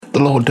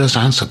Lord does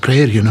answer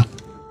prayer, you know.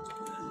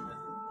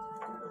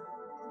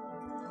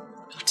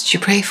 What did you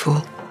pray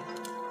for?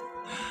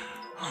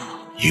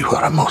 You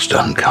are a most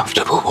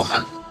uncomfortable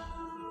woman.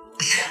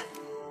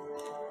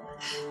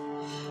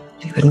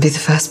 You wouldn't be the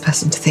first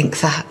person to think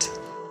that.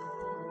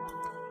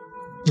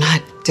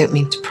 I don't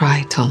mean to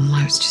pry, Tom.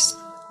 I was just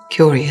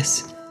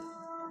curious.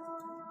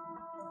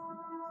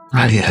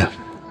 I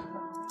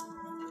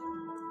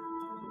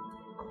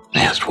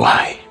asked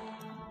why.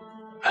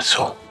 That's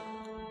all.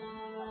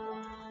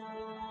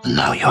 And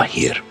now you're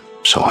here,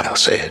 so I'll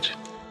say it.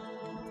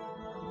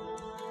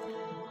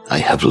 I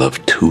have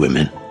loved 2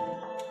 women.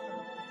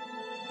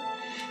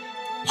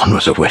 One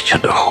was a witch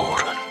and a whore.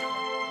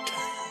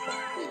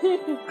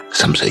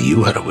 Some say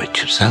you are a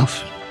witch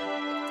yourself.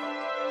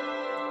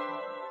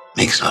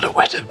 Makes not a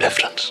whit of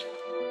difference.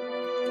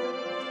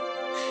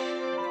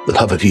 The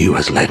love of you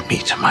has led me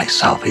to my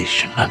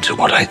salvation and to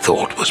what I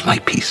thought was my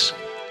peace.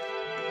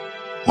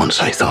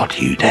 Once I thought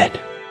you dead.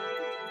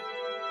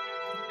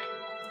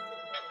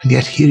 And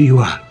yet here you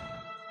are.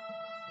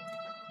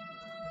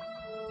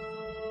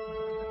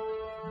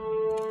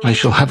 I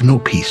shall have no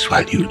peace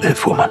while you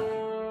live, woman.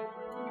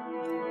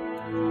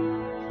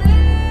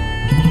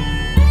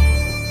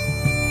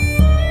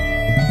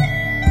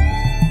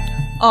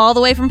 All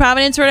the way from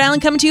Providence, Rhode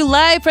Island, coming to you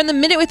live from the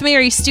Minute with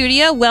Mary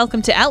studio.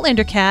 Welcome to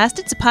Outlander Cast.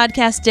 It's a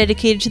podcast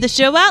dedicated to the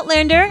show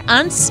Outlander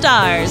on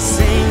Stars.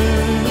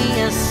 Sing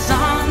me a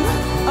song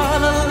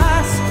of a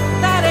lass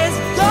that is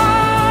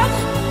gone.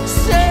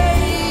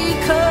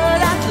 Sacred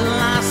at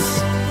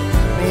last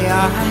may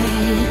I,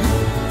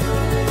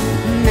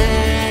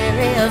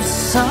 Mary of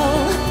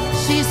soul,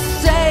 she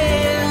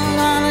sailed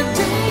on a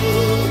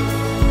day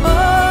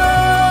over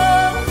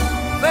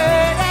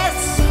the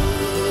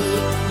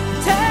sea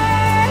to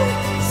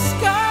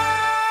sky.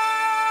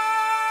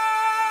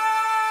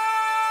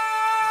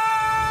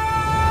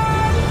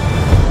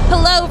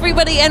 Hello,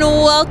 everybody, and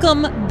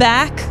welcome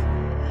back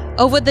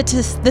over the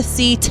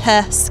sea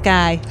to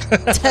sky.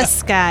 To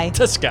sky.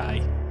 To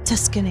sky.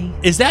 Tuscany.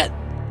 Is that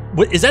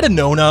a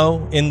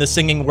no-no in the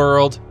singing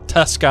world?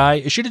 To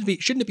sky? Shouldn't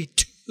it be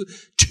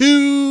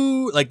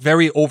too like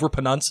very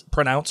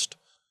pronounced?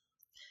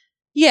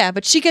 Yeah,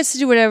 but she gets to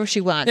do whatever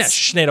she wants. Yeah,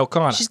 Sinead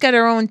O'Connor. She's got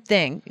her own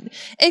thing.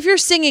 If you're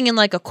singing in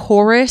like a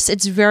chorus,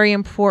 it's very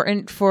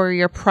important for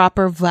your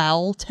proper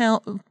vowel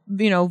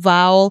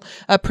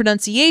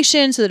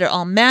pronunciation so that it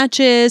all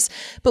matches.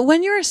 But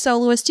when you're a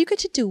soloist, you get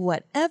to do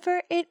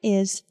whatever it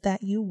is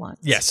that you want.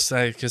 Yes,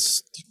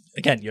 because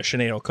again, you're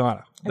Sinead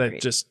O'Connor.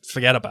 Just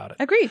forget about it.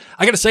 Agreed.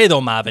 I got to say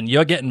though, Marvin,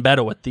 you're getting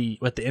better with the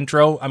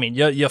intro. I mean,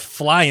 you're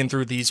flying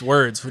through these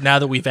words now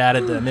that we've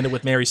added the Minute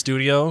with Mary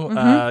studio.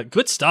 Mm-hmm.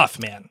 Good stuff,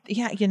 man.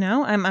 Yeah,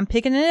 I'm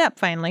picking it up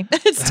finally.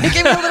 It's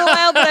taking me a little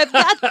while, but I've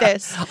got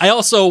this. I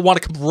also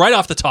want to come right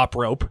off the top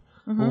rope,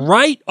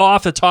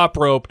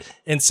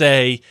 and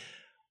say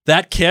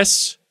that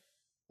kiss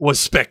was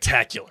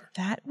spectacular.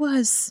 That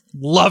was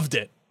loved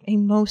it. A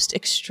most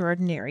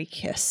extraordinary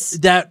kiss.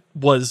 That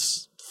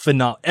was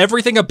phenomenal.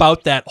 Everything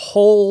about that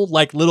whole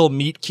like little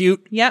meet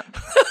cute. Yep.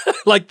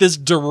 Like this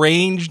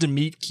deranged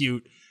meet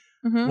cute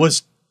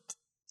was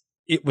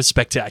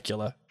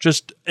spectacular.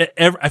 Just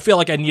I feel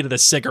like I needed a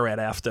cigarette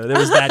after. It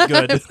was that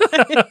good.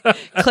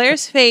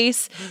 Claire's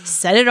face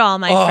said it all,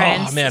 my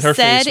friends. Oh man, her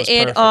said face was it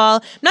perfect. all.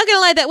 I'm not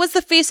gonna lie, that was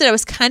the face that I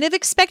was kind of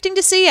expecting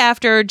to see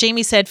after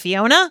Jamie said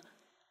Fiona.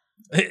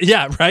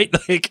 Yeah, right?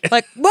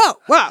 Like, whoa,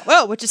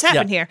 what just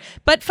happened here?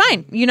 But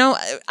fine,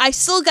 I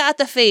still got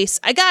the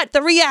face. I got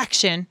the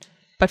reaction.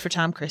 But for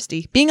Tom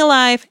Christie, being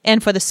alive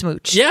and for the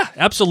smooch. Yeah,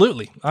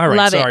 absolutely. All right,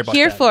 love sorry it. about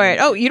Here that. for it.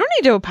 Oh, you don't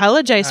need to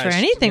apologize for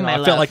anything, my I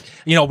love. felt like,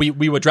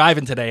 we were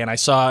driving today and I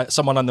saw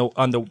someone on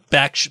the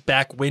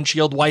back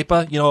windshield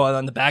wiper,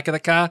 on the back of the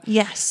car.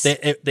 Yes.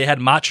 They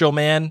had Macho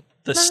Man,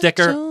 the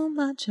sticker.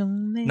 Macho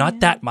Man.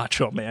 Not that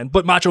Macho Man,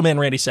 but Macho Man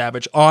Randy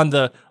Savage on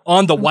the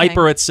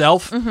wiper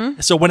itself.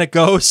 Mm-hmm. So when it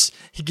goes,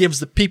 he gives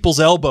the people's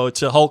elbow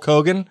to Hulk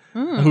Hogan,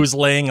 who's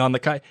laying on the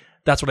car.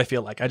 That's what I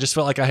feel like. I just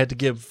felt like I had to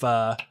give...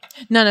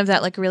 None of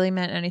that really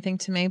meant anything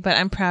to me, but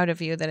I'm proud of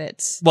you that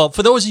it's... Well,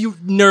 for those of you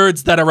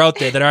nerds that are out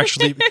there that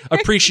actually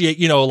appreciate,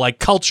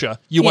 culture,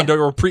 you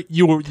will...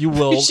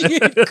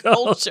 Appreciate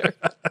culture.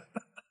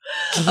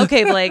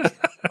 Okay, Blake.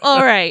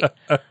 All right.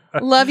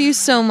 Love you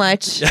so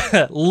much.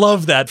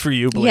 Love that for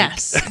you, Blake.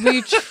 Yes,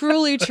 we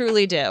truly,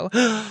 truly do.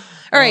 All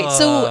right,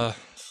 so...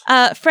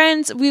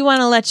 friends, we want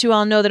to let you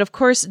all know that, of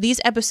course,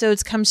 these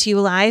episodes come to you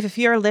live. If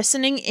you're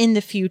listening in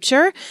the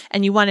future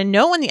and you want to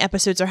know when the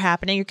episodes are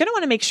happening, you're going to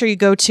want to make sure you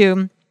go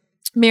to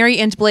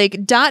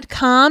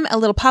maryandblake.com. A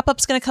little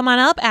pop-up's going to come on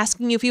up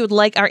asking you if you would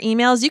like our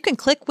emails. You can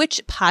click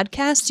which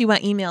podcasts you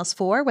want emails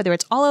for, whether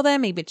it's all of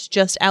them, maybe it's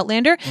just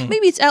Outlander,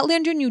 maybe it's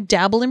Outlander and you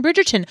dabble in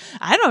Bridgerton.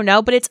 I don't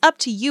know, but it's up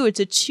to you. It's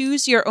a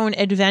choose your own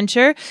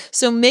adventure.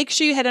 So make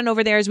sure you head on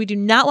over there, as we do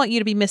not want you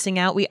to be missing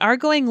out. We are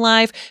going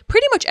live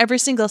pretty much every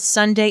single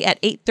Sunday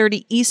at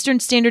 8:30 Eastern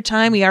Standard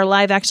Time. We are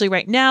live actually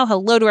right now.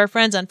 Hello to our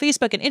friends on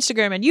Facebook and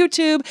Instagram and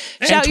YouTube.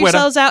 And Shout Twitter.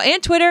 yourselves out,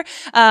 and Twitter.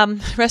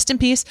 Rest in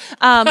peace.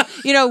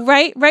 Right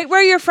right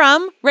where you're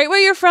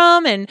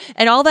from, and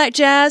all that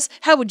jazz.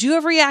 How would you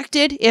have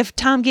reacted if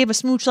Tom gave a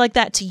smooch like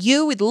that to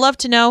you? We'd love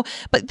to know.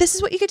 But this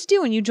is what you get to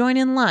do when you join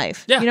in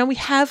live. Yeah. You know, we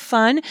have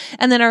fun.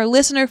 And then our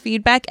listener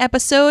feedback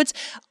episodes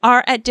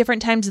are at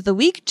different times of the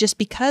week just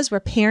because we're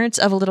parents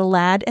of a little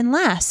lad and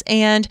lass.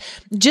 And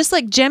just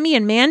like Jemmy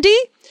and Mandy,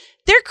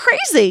 they're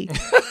crazy.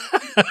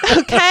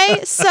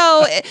 Okay?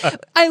 So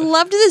I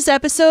loved this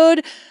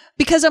episode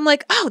because I'm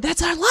like, oh,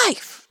 that's our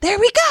life. There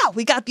we go.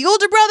 We got the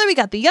older brother. We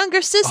got the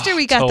younger sister.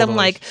 We got them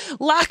like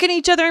locking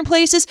each other in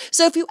places.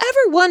 So if you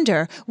ever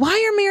wonder why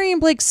are Mary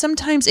and Blake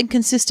sometimes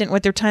inconsistent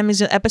with their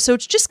timings of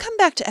episodes, just come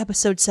back to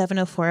episode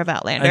 704 of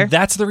Outlander. And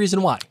that's the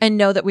reason why. And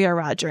know that we are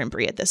Roger and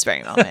Bree at this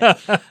very moment.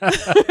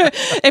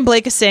 And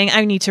Blake is saying,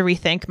 I need to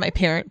rethink my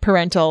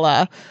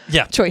parental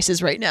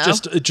choices right now.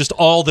 Just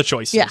all the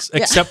choices,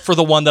 except for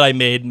the one that I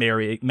made,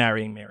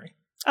 marrying Mary.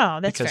 Oh,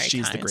 that's because very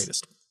she's kind. the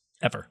greatest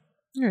ever.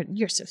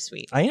 You're so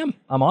sweet. I am.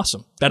 I'm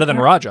awesome. Better than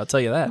Roger, I'll tell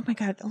you that. Oh my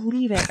God,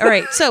 leave it. All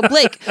right, so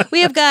Blake,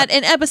 we have got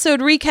an episode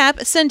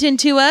recap sent in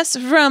to us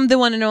from the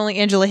one and only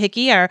Angela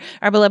Hickey, our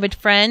beloved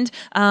friend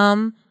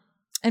and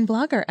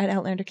blogger at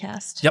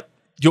Outlandercast. Yep.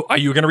 Are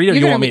you going to read it or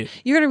you want me to?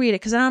 You're going to read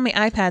it because I'm on my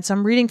iPad, so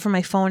I'm reading from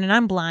my phone and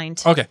I'm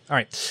blind. Okay, all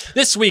right.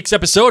 This week's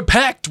episode,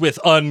 packed with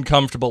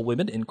uncomfortable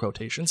women, in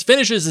quotations,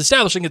 finishes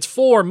establishing its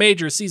 4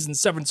 major Season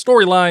 7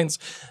 storylines.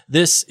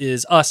 This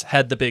is Us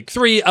had the big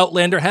 3,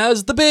 Outlander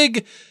has the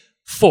big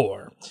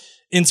 4.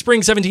 In spring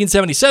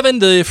 1777,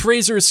 the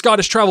Frasers'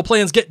 Scottish travel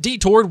plans get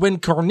detoured when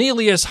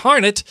Cornelius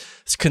Harnett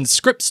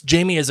conscripts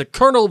Jamie as a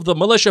colonel of the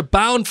militia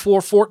bound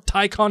for Fort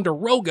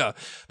Ticonderoga.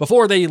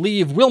 Before they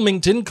leave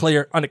Wilmington,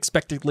 Claire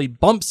unexpectedly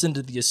bumps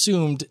into the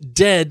assumed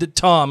dead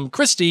Tom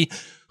Christie,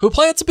 who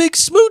plants a big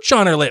smooch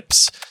on her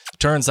lips.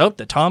 Turns out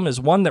that Tom is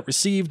one that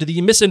received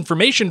the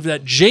misinformation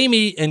that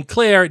Jamie and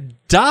Claire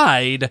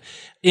died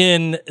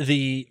in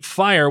the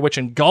fire which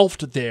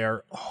engulfed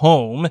their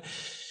home,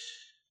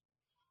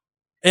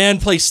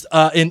 and placed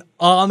an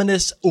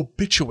ominous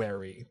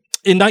obituary.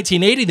 In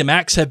 1980, the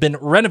Macs have been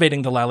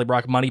renovating the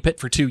Lallybroch Money Pit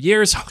for 2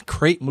 years.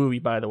 Great movie,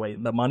 by the way,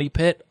 The Money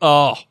Pit.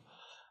 Oh,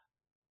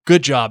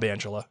 good job,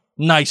 Angela.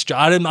 Nice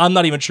job. I'm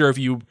not even sure if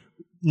you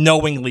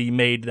knowingly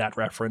made that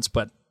reference,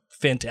 but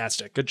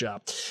fantastic. Good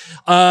job.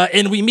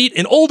 And we meet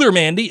an older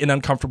Mandy, an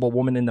uncomfortable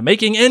woman in the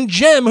making, and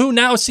Jem, who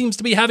now seems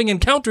to be having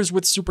encounters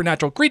with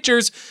supernatural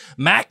creatures.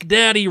 Mac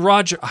Daddy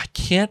Roger. I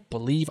can't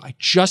believe I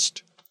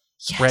just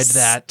read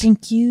that.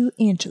 Thank you,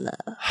 Angela.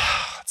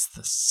 It's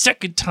the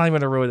second time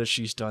in a row that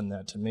she's done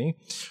that to me.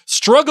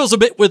 Struggles a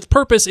bit with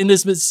purpose in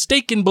his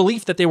mistaken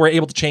belief that they were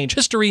able to change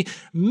history.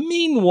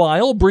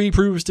 Meanwhile, Bree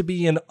proves to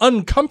be an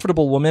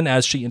uncomfortable woman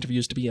as she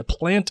interviews to be a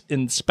plant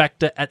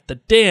inspector at the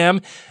dam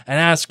and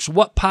asks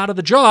what part of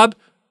the job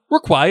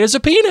requires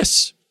a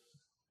penis.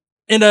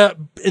 In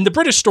the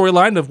British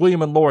storyline of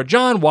William and Laura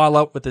John, while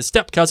out with his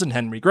step-cousin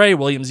Henry Grey,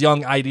 William's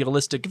young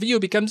idealistic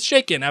view becomes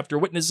shaken after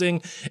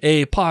witnessing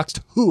a poxed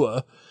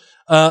hua,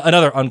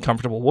 another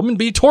uncomfortable woman,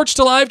 be torched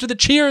alive to the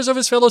cheers of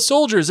his fellow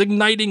soldiers,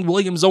 igniting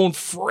William's own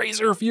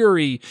Fraser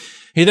fury.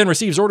 He then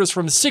receives orders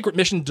from a secret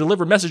mission to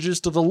deliver messages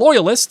to the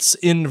Loyalists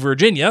in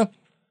Virginia.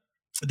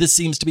 This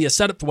seems to be a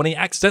setup when he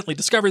accidentally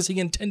discovers the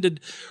intended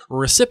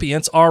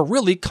recipients are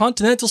really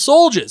Continental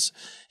soldiers.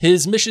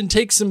 His mission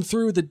takes him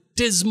through the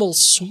dismal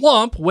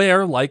swamp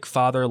where, like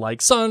father,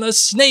 like son, a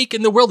snake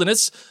in the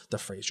wilderness, the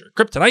Fraser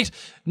kryptonite,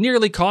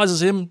 nearly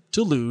causes him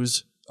to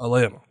lose a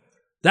limb.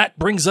 That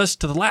brings us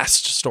to the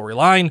last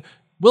storyline,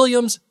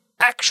 William's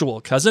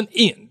actual cousin,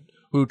 Ian,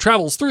 who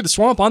travels through the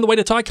swamp on the way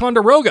to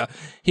Ticonderoga.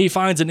 He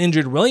finds an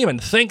injured William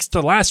and, thanks to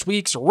last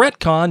week's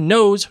retcon,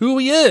 knows who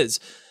he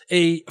is.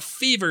 A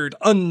fevered,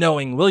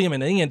 unknowing William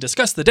and Ian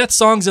discuss the death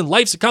songs and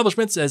life's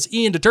accomplishments as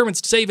Ian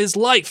determines to save his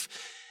life.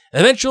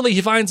 Eventually,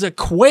 he finds a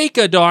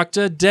Quaker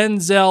doctor,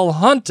 Denzel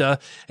Hunter,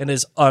 and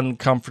his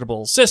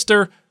uncomfortable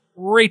sister,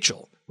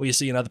 Rachel. We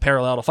see another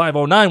parallel to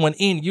 509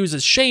 when Ian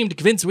uses shame to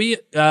convince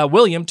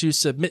William to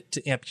submit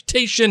to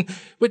amputation,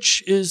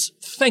 which is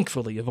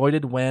thankfully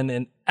avoided when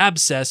an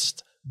abscess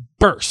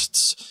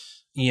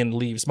bursts. Ian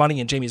leaves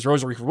money in Jamie's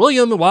rosary for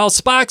William, while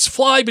sparks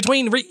fly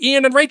between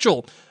Ian and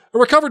Rachel. A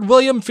recovered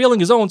William,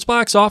 feeling his own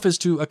sparks, offers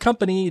to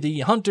accompany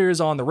the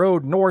hunters on the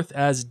road north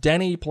as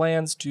Denny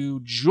plans to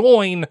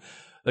join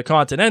the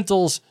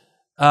Continentals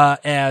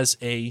as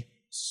a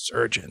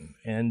surgeon.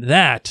 And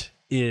that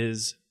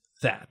is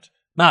that.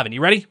 Marvin, you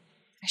ready?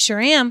 I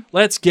sure am.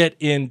 Let's get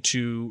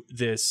into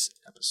this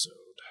episode.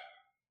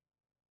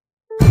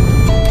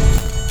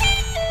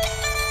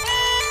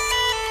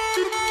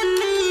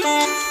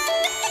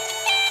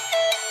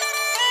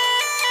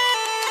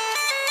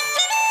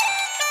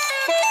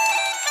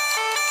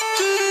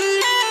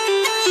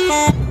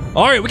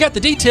 All right, we got the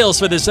details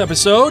for this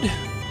episode.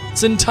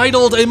 It's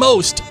entitled A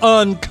Most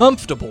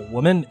Uncomfortable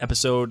Woman,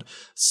 episode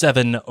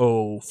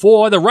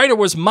 704. The writer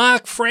was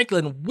Mark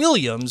Franklin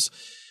Williams.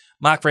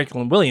 Mark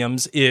Franklin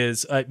Williams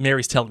is,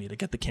 Mary's telling me to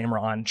get the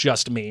camera on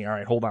just me. All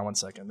right, hold on one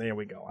second. There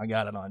we go. I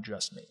got it on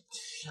just me.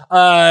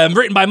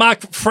 Written by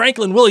Mark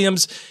Franklin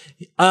Williams.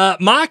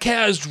 Mark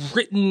has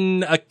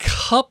written for a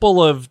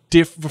couple of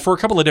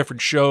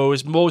different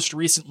shows, most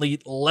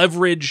recently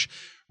Leverage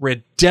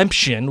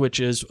Redemption, which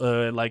is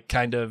like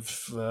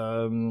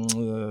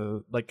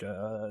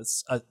a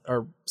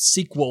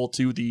sequel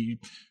to the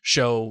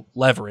show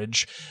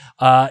Leverage,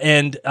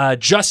 and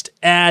Just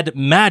Add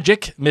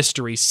Magic,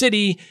 Mystery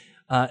City,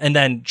 and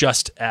then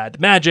Just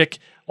Add Magic.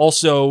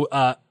 Also,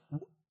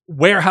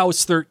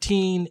 Warehouse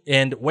 13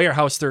 and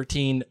Warehouse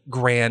 13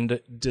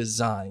 Grand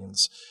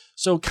Designs.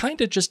 So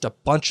kind of just a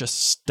bunch of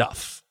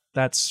stuff.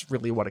 That's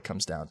really what it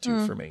comes down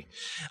to for me.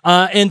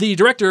 And the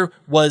director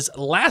was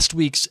last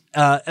week's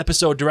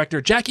episode director,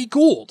 Jackie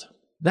Gould.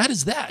 That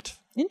is that.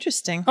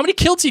 Interesting. How many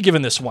kilts are you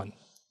giving this one?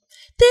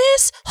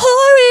 This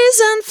whore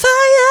is on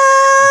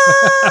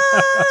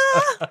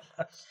fire.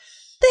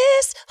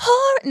 This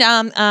whore.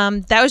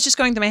 No, that was just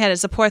going through my head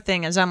as a poor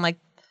thing. As I'm like,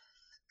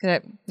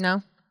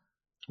 no.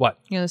 What?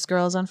 You know, this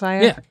girl is on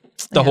fire. Yeah,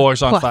 the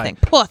whore's on fire.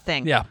 Poor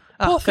thing. Yeah.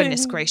 Oh,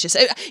 goodness gracious.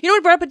 You know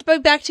what brought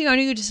it back to you? I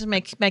knew you just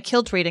my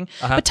kilt rating.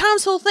 But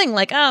Tom's whole thing,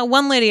 like,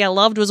 one lady I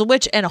loved was a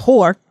witch and a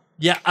whore.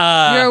 Yeah.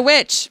 You're a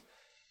witch.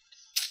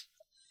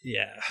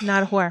 Yeah.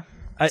 Not a whore.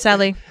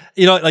 Sadly.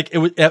 You know, like,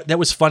 that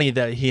was funny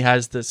that he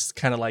has this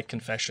kind of like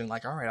confession,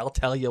 like, all right, I'll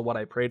tell you what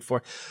I prayed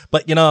for.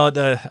 But, you know,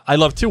 I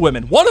love two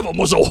women. One of them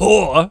was a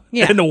whore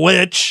and a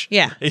witch.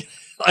 Yeah.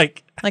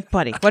 Like,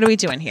 buddy, what are we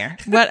doing here?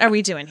 What are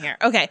we doing here?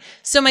 Okay.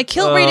 So my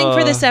kilt rating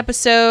for this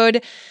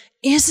episode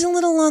is a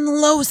little on the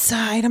low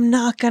side. I'm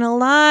not going to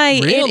lie.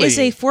 Really? It is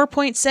a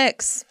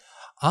 4.6.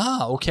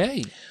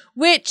 Okay.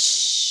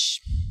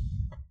 Which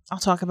I'll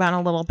talk about in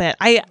a little bit.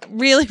 I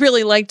really,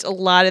 really liked a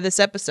lot of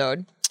this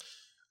episode.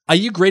 Are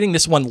you grading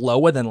this one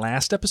lower than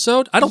last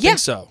episode? I don't think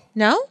so.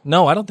 No?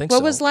 No, I don't think so.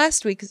 What was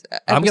last week's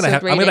episode I'm gonna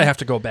rating? have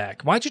to go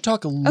back. Why don't you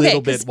talk a little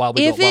bit while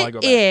I go back? If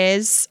it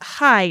is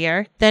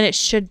higher, then it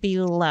should be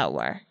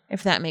lower,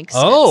 if that makes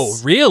sense. Oh,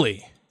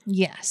 really?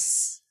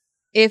 Yes.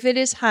 If it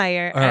is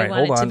higher, All right,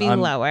 I want it to be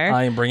lower.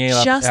 I am bringing it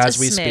up just as a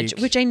we smidge,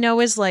 speak. which I know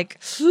is like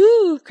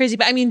crazy,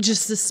 but I mean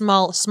just the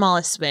smallest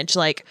smidge,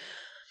 like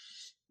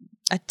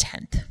a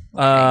tenth. You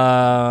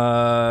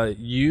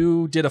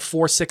did a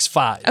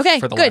 4.65.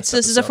 Okay, for the good. last So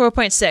this is a episode.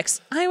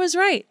 4.6. I was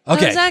right.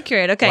 Okay. I was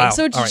accurate. Okay, Wow.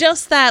 so All right.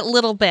 just that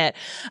little bit.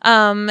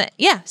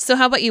 Yeah. So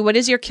how about you? What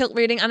is your kilt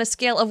rating on a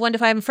scale of 1 to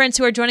 5? And friends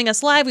who are joining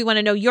us live, we want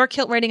to know your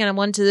kilt rating on a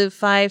 1 to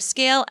 5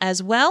 scale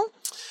as well.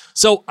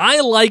 So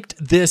I liked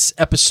this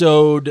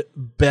episode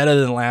better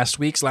than last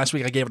week's. Last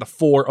week I gave it a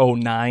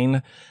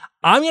 4.09.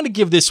 I'm going to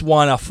give this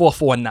one a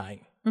 4.49.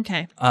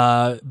 Okay.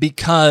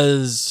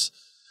 Because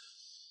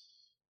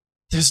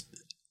there's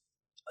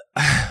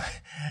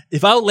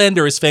if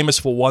Outlander is famous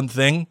for one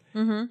thing,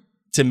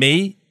 to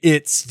me,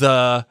 it's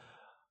the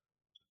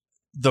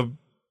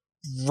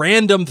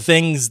random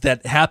things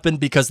that happen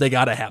because they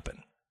got to happen.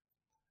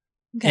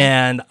 Okay.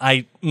 And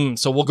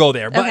so we'll go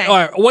there. But Okay. all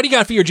right, what do you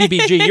got for your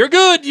GBG? You're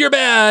good, you're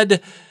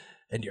bad,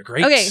 and you're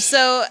great. Okay,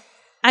 so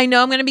I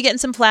know I'm going to be getting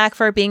some flack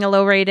for it being a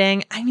low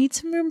rating. I need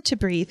some room to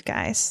breathe,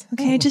 guys.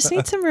 Okay, I just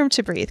need some room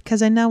to breathe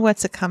because I know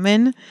what's a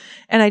coming,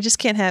 and I just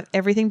can't have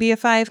everything be a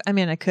 5. I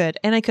mean, I could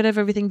have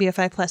everything be a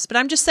 5+, but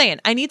I'm just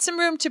saying I need some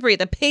room to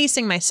breathe. I'm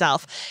pacing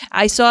myself.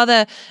 I saw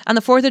on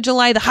the 4th of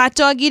July the hot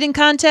dog eating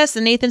contest, the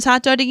Nathan's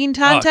hot dog eating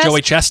contest.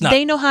 Joey Chestnut.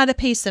 They know how to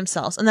pace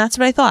themselves, and that's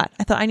what I thought.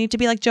 I thought I need to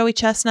be like Joey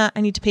Chestnut.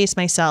 I need to pace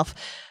myself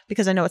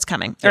because I know it's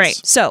coming. All right.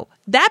 So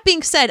that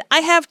being said,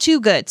 I have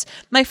 2 goods.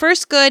 My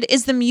first good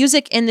is the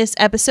music in this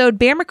episode.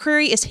 Bear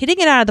McCreary is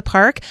hitting it out of the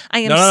park. I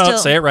am still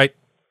say it right.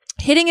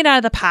 hitting it out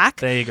of the park.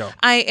 There you go.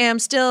 I am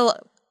still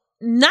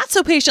not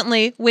so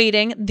patiently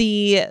waiting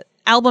the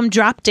album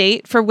drop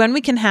date for when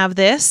we can have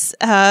this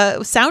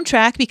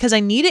soundtrack because I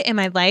need it in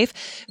my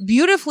life.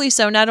 Beautifully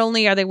so. Not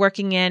only are they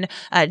working in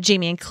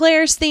Jamie and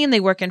Claire's theme, they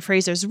work in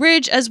Fraser's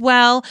Ridge as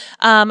well.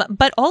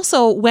 But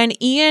also when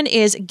Ian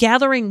is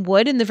gathering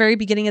wood in the very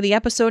beginning of the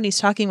episode and he's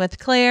talking with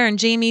Claire and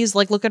Jamie's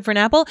like looking for an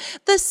apple,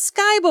 the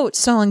Skyboat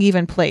song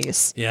even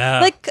plays. Yeah.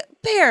 Like,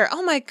 Bear,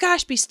 oh my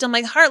gosh, be still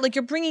my heart. Like,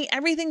 you're bringing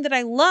everything that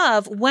I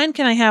love. When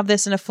can I have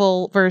this in a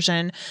full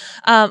version?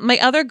 My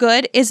other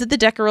good is that the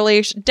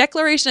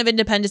Declaration of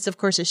Independence, of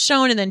course, is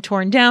shown and then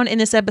torn down in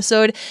this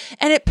episode.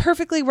 And it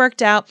perfectly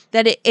worked out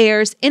that it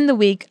airs in the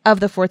week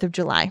of the 4th of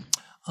July.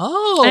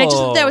 Oh. And I just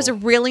thought that was a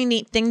really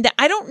neat thing that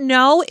I don't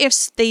know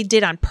if they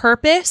did on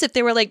purpose, if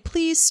they were like,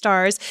 please,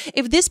 stars,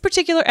 if this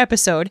particular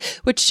episode,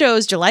 which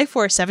shows July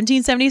 4th,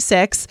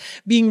 1776,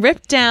 being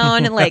ripped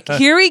down and like,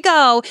 here we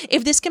go,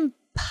 if this can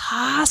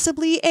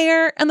possibly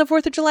air on the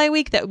 4th of July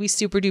week, that would be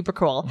super duper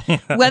cool.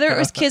 Whether it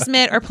was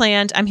kismet or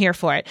planned, I'm here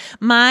for it.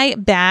 My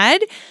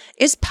bad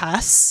is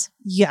pus.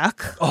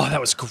 Yuck. Oh,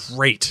 that was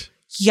great.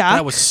 Yuck.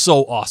 That was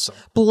so awesome.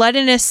 Blood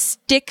in a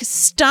stick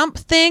stump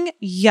thing.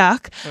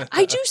 Yuck.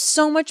 I do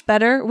so much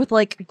better with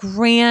like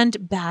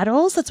grand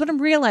battles. That's what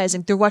I'm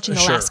realizing through watching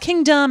The Last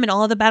Kingdom and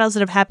all of the battles that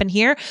have happened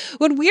here.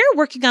 When we're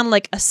working on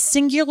like a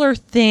singular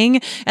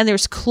thing and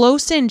there's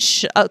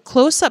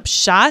close-up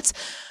shots,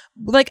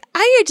 like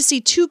I had to see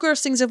 2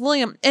 gross things of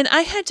William and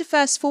I had to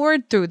fast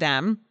forward through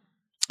them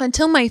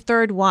until my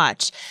third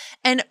watch.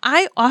 And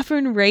I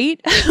often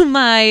rate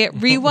my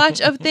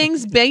rewatch of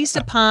things based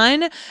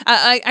upon,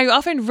 I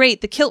often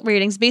rate the kilt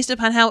ratings based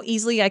upon how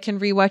easily I can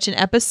rewatch an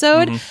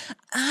episode.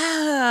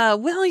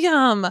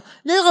 William.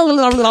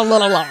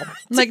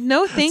 Like,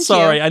 no, thank you.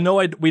 Sorry, I know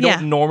we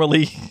don't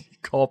normally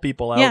call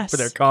people out Yes. for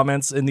their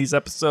comments in these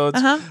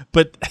episodes,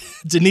 but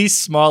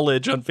Denise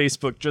Smallage on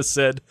Facebook just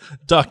said,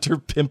 Dr.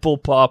 Pimple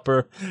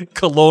Popper,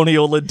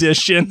 Colonial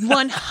Edition.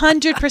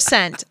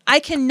 100%. I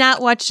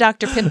cannot watch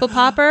Dr. Pimple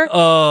Popper,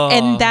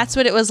 and that's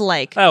what it was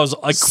like. That was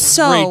a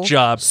great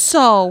job.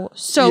 So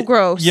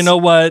gross. You know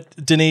what,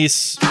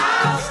 Denise?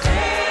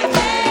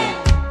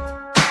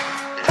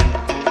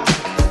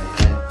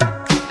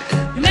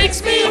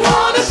 Makes me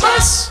want to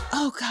bust.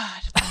 Oh, God.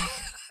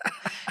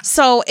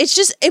 So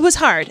it was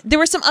hard. There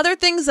were some other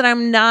things that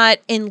I'm not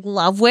in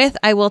love with.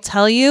 I will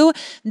tell you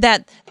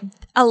that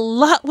a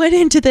lot went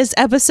into this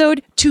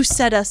episode to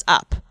set us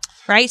up.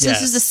 Right? So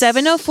this is the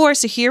 7:04.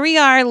 So here we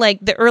are, like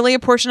the earlier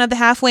portion of the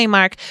halfway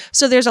mark.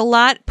 So there's a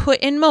lot put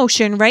in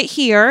motion right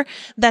here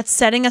that's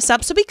setting us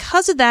up. So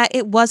because of that,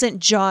 it wasn't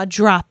jaw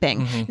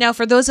dropping. Now,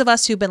 for those of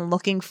us who've been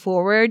looking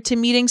forward to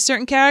meeting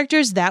certain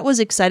characters, that was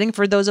exciting.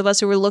 For those of us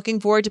who were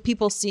looking forward to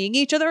people seeing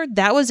each other,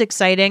 that was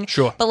exciting.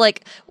 Sure. But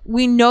like,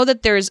 we know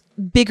that there's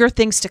bigger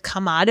things to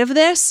come out of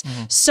this.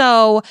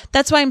 So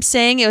that's why I'm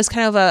saying it was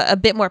kind of a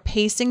bit more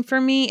pacing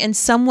for me in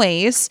some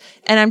ways.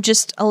 And I'm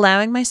just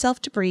allowing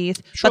myself to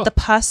breathe. Sure. But the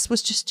pus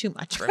was just too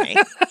much for me.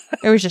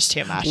 It was just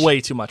too much. Way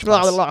too much.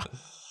 Blah, blah, blah.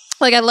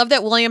 Like, I love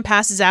that William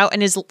passes out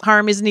and his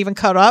arm isn't even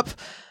cut up.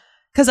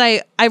 Because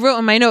I wrote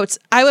in my notes,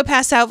 I would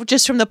pass out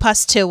just from the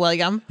pus too,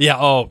 William. Yeah.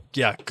 Oh,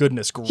 yeah.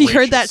 Goodness gracious. He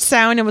heard that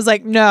sound and was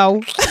like,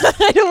 no,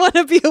 I don't want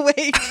to be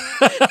awake.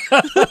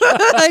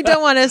 I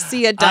don't want to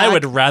see a doc. I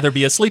would rather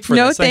be asleep for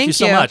this. Thank you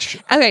so much.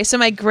 Okay, so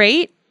my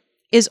great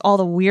is all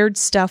the weird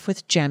stuff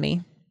with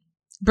Jemmy.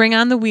 Bring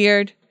on the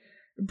weird.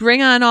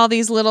 Bring on all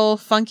these little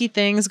funky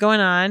things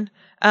going on.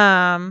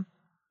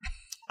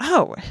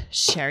 Oh,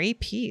 Sherry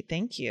P,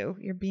 thank you.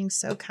 You're being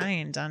so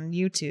kind on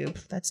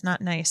YouTube. That's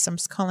not nice. I'm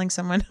just calling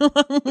someone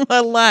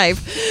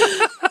alive.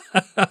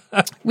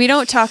 We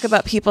don't talk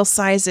about people's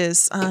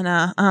sizes on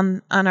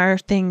our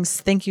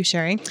things. Thank you,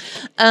 Sherry.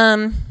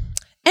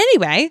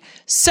 Anyway,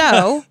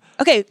 so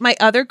okay, my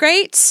other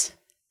greats.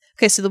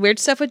 Okay, so the weird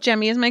stuff with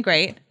Jemmy is my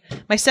great.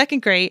 My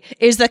second great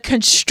is the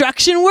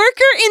construction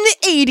worker in the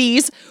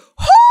 80s.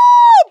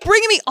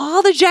 Bringing me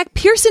all the Jack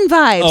Pearson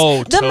vibes.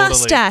 Oh, the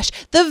mustache,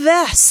 the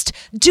vest,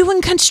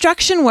 doing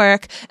construction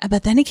work.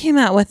 But then he came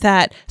out with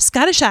that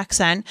Scottish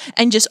accent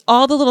and just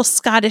all the little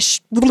Scottish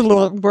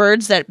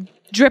words that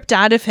dripped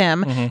out of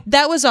him.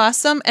 That was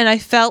awesome. And I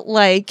felt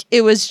like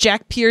it was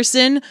Jack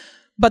Pearson,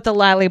 but the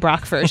Lally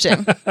Brock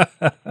version.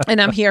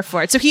 And I'm here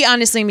for it. So he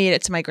honestly made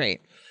it to my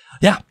great.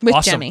 Yeah. With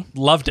awesome. Jemmy.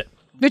 Loved it.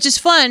 Which is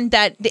fun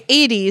that the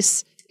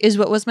 80s is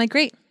what was my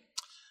great.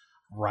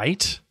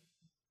 Right?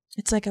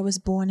 It's like I was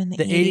born in the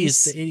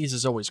 80s. The 80s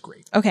is always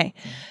great. Okay.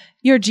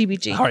 You're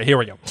GBG. All right, here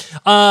we go.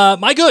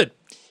 My good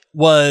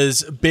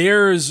was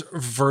Bear's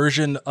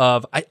version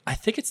of I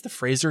think it's the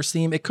Fraser's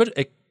theme. It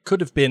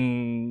could have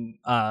been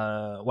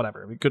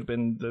whatever. It could have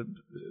been the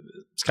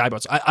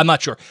Skyboats. I'm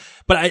not sure.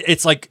 But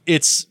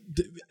it's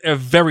a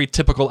very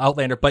typical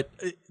Outlander, but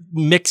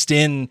mixed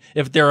in.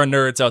 If there are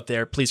nerds out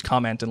there, please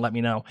comment and let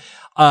me know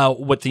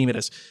what theme it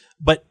is.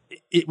 But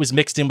it was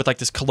mixed in with like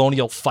this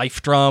colonial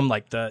fife drum,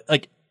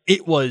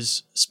 it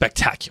was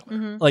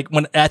spectacular. Like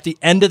when at the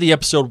end of the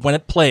episode, when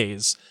it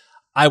plays,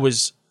 I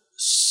was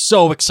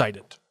so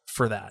excited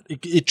for that.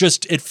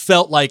 It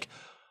felt like,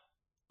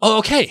 oh,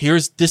 okay,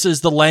 this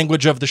is the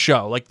language of the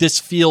show. Like this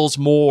feels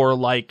more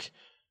like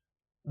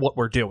what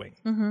we're doing.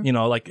 You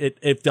know, like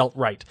it felt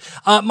right.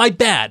 My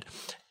bad.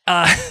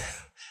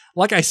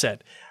 Like I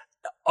said,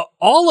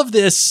 all of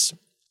this,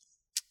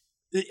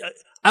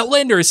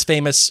 Outlander is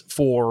famous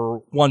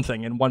for one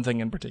thing, and one thing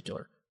in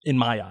particular, in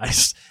my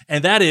eyes,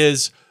 and that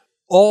is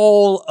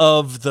all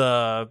of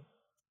the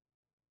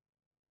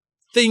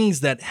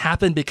things that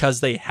happen because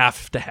they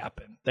have to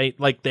happen.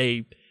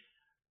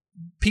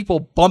 People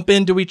bump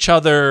into each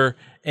other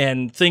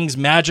and things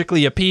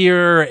magically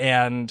appear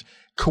and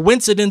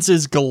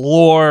coincidences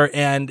galore.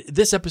 And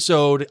this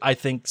episode, I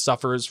think,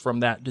 suffers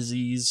from that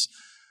disease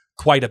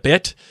quite a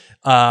bit.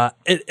 A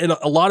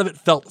lot of it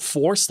felt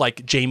forced,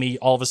 like Jamie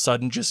all of a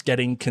sudden just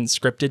getting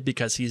conscripted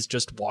because he's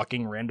just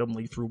walking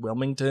randomly through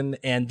Wilmington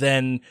and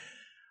then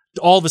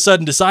all of a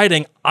sudden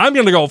deciding, I'm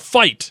going to go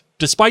fight,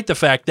 despite the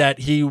fact that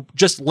he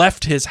just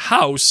left his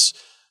house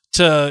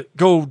to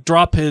go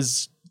drop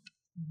his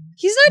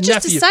He's not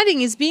just nephew. deciding;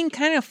 he's being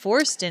kind of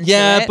forced into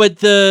Yeah, it. but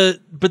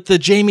the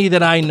Jamie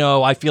that I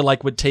know, I feel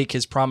like would take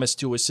his promise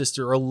to his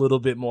sister a little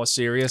bit more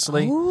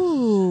seriously.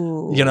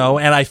 Ooh. You know,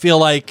 and I feel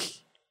like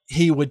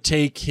he would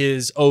take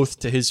his oath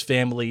to his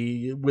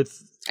family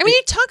with. I mean,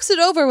 he talks it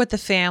over with the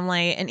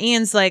family, and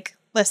Ian's like,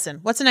 "Listen,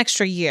 what's an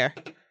extra year?"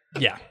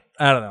 Yeah,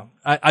 I don't know.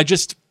 I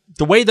just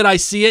the way that I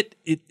see it,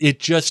 it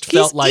just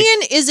felt like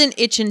Ian isn't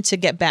itching to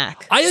get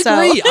back. I so-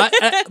 agree,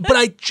 but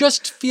I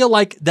just feel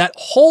like that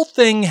whole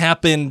thing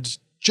happened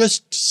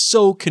just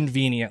so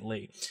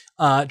conveniently,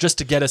 just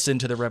to get us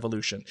into the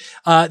revolution.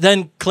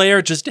 Then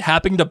Claire just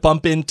happened to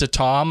bump into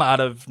Tom out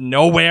of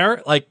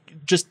nowhere, like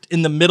just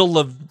in the middle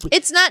of.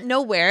 It's not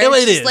nowhere. It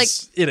It's is. just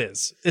like It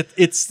is.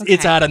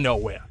 It's out of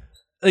nowhere.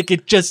 Like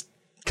it just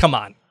come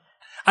on.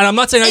 And I'm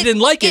not saying I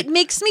didn't like it. It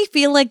makes me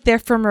feel like they're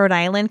from Rhode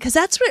Island because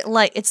that's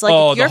what it's like.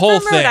 Oh, If you're the whole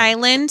from Rhode thing.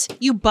 Island,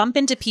 you bump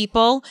into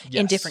people in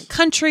Yes. different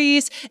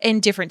countries, in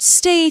different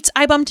states.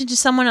 I bumped into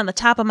someone on the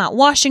top of Mount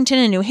Washington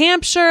in New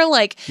Hampshire.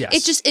 Like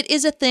Yes. it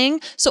is a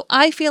thing. So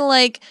I feel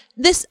like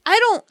this. I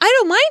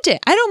don't mind it.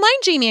 I don't mind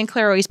Jamie and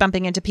Claire always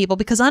bumping into people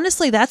because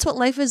honestly, that's what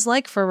life is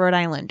like for Rhode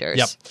Islanders.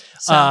 Yep.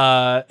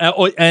 So.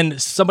 And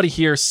somebody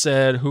here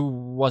said, who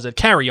was it?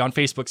 Carrie on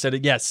Facebook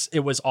said, yes, it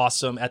was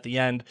awesome at the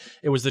end.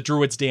 It was the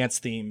Druids dance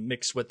theme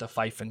mixed with the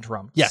fife and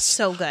drum. Yes.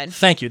 So good.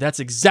 Thank you. That's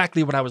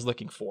exactly what I was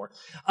looking for.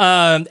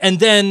 And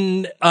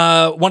then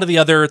one of the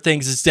other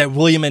things is that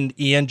William and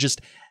Ian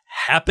just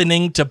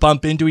happening to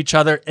bump into each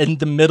other in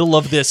the middle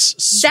of this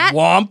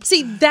swamp.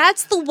 See,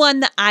 that's the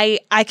one that I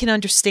can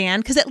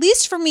understand because at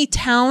least for me,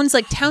 towns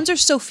are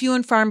so few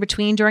and far in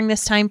between during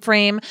this time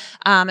frame,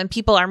 and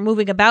people are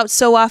moving about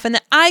so often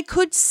that I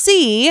could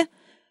see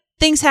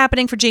things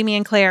happening for Jamie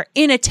and Claire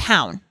in a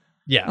town.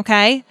 Yeah.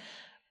 Okay,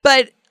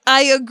 but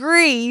I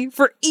agree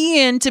for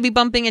Ian to be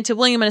bumping into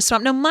William in a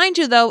swamp. Now, mind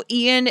you, though,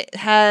 Ian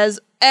has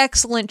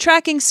excellent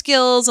tracking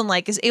skills and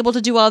is able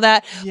to do all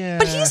that. Yeah.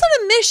 But he's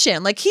on a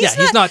mission.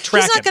 He's not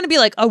tracking. He's not going to be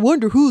like, I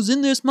wonder who's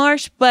in this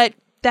marsh. But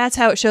that's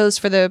how it shows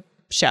for the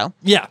show.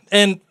 Yeah.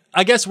 And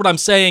I guess what I'm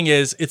saying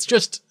is it's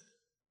just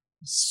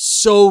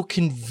so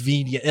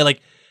convenient. And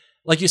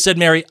like you said,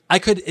 Mary, I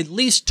could at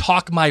least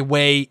talk my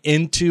way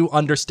into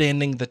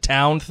understanding the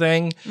town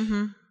thing.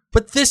 Mm-hmm.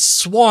 But this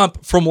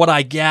swamp, from what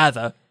I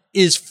gather,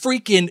 is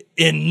freaking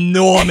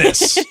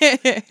enormous.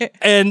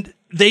 And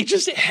they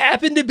just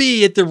happen to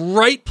be at the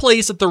right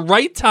place at the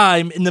right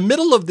time in the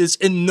middle of this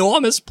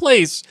enormous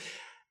place.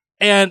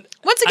 And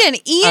once again,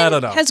 I Ian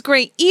don't know. has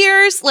great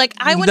ears.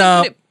 I wouldn't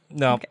No, put it.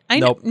 no, Okay. I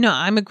nope. know. No,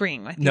 I'm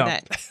agreeing with you. No.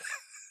 That.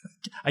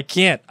 I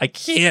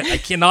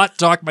cannot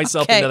talk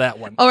myself Okay. into that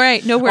one. All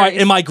right, no All worries. right,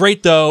 and my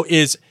great, though,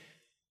 is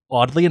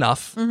oddly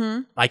enough,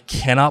 Mm-hmm. I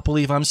cannot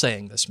believe I'm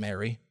saying this,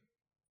 Mary.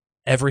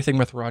 Everything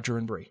with Roger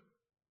and Bree.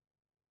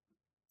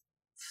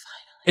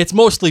 It's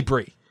mostly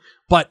Bree,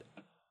 but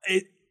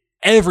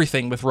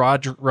everything with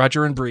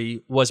Roger and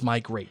Bree was my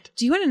great.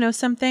 Do you want to know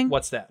something?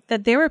 What's that?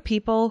 That there were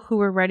people who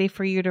were ready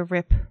for you to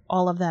rip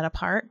all of that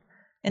apart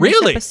in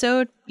Really? this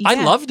episode. I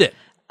Yeah. loved it.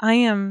 I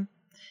am.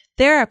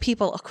 There are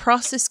people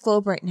across this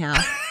globe right now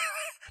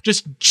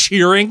Just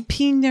cheering.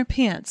 peeing their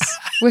pants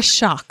with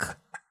shock.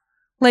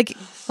 Like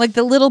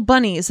the little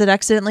bunnies that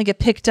accidentally get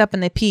picked up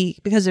and they pee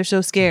because they're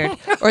so scared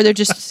or they're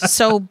just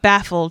so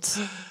baffled.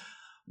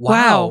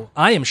 Wow.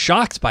 I am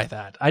shocked by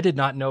that. I did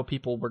not know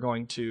people were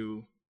going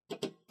to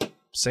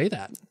say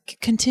that.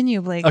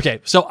 Continue, Blake.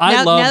 Okay, so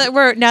now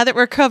that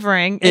we're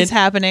covering, it's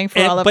happening for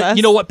all of us. But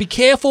you know what? Be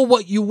careful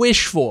what you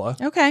wish for.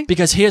 Okay.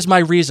 Because here's my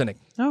reasoning.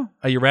 Oh.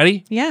 Are you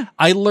ready? Yeah.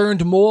 I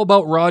learned more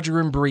about Roger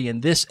and Bree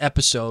in this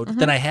episode Mm-hmm.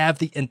 than I have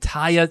the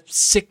entire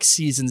 6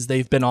 seasons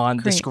they've been on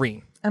the Great.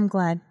 screen. I'm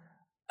glad.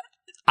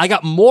 I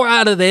got more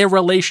out of their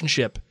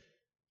relationship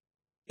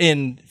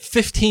in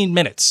 15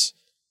 minutes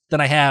than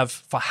I have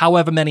for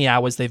however many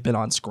hours they've been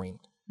on screen.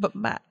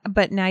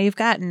 But now you've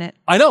gotten it.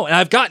 I know, and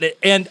I've gotten it,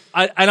 and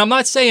I'm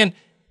not saying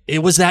it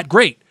was that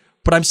great,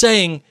 but I'm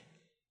saying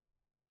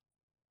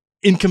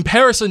in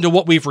comparison to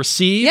what we've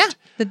received,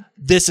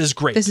 this is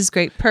great. This is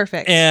great.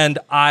 Perfect. And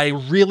I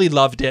really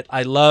loved it.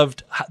 I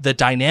loved the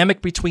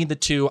dynamic between the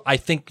two. I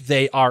think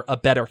they are a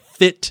better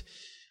fit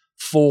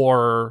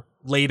for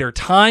later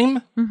time.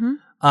 Mm-hmm.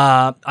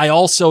 I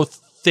also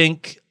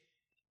think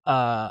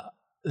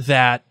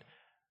that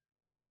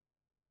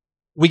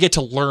we get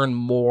to learn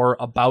more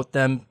about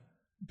them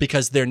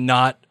because they're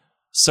not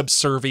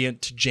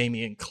subservient to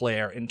Jamie and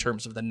Claire in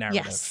terms of the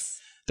narrative. Yes.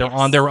 They're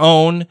on their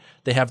own.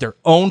 They have their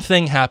own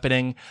thing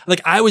happening.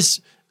 I was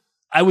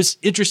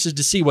interested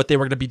to see what they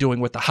were going to be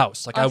doing with the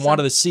house. Awesome. I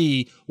wanted to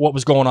see what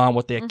was going on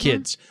with their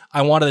kids.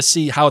 I wanted to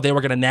see how they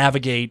were going to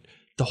navigate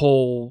the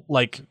whole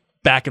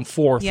back and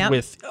forth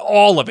with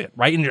all of it,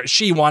 right? And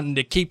she wanted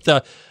to keep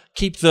the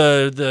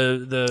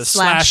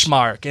slash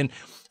mark, and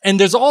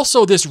there's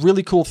also this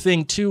really cool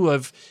thing too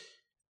of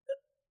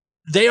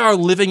they are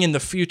living in the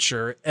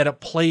future at a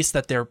place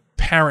that their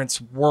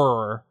parents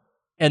were,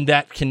 and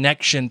that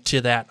connection to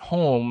that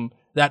home,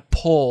 that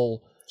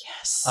pull.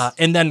 Yes.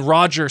 And then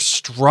Roger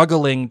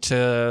struggling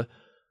to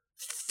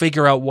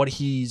figure out what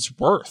he's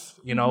worth,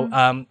 you know?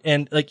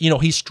 And like, you know,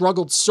 he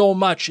struggled so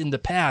much in the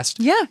past.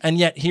 Yeah. And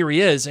yet here he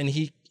is, and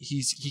he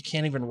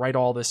can't even write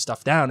all this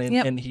stuff down,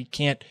 and he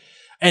can't,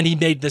 and he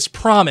made this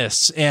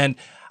promise, and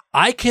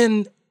I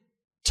can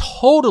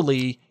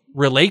totally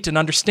relate and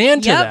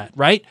understand to that,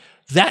 right?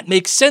 That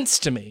makes sense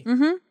to me.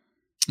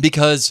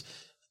 Because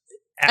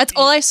that's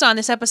all I saw in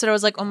this episode. I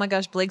was like, oh my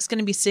gosh, Blake's going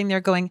to be sitting there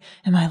going,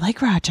 am I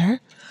like Roger?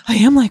 I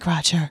am like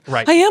Roger.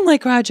 Right. I am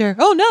like Roger.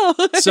 Oh no.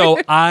 So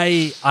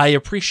I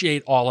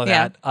appreciate all of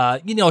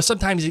that. You know,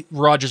 sometimes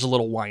Roger's a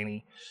little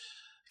whiny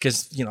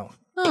because, you know,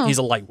 he's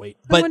a lightweight.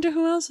 But I wonder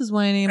who else is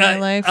whiny in my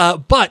life.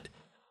 But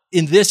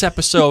in this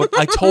episode,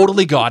 I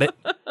totally got it.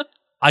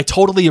 I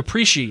totally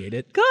appreciate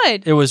it.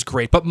 Good. It was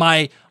great. But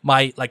my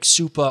like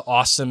super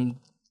awesome,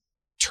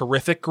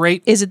 terrific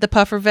great. Is it the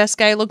puffer vest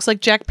guy who looks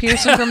like Jack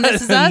Pearson from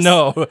This Is Us?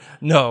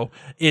 No.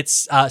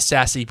 It's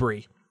Sassy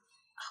Bree.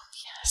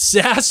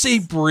 Sassy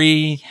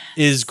Bree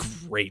is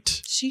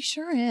great. She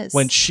sure is.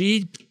 When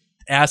she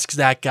asks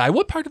that guy,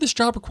 what part of this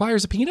job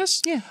requires a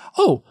penis? Yeah.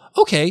 Oh,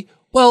 okay.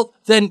 Well,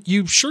 then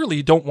you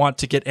surely don't want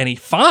to get any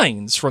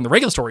fines from the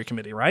regulatory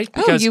committee, right?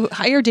 Because you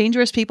hire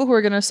dangerous people who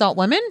are going to assault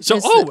women? So,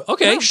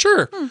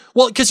 sure.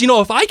 Well, because, you know,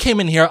 if I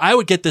came in here, I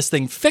would get this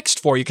thing fixed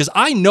for you because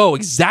I know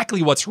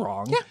exactly what's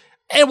wrong. Yeah.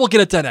 And we'll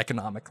get it done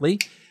economically.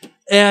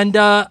 And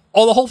the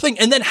whole thing.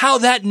 And then how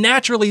that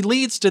naturally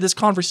leads to this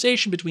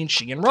conversation between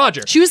she and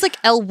Roger. She was like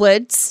Elle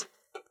Woods.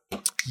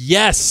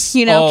 Yes.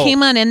 You know,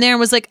 came on in there and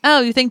was like,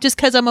 oh, you think just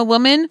because I'm a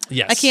woman,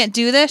 yes, I can't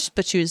do this?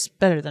 But she was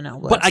better than Elle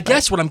Woods. But I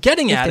guess what I'm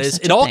getting at is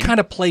it all kind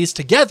of plays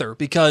together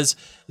because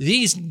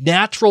these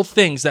natural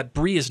things that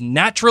Bree is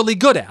naturally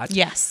good at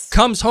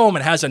comes home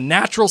and has a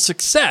natural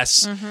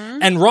success.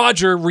 And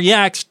Roger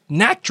reacts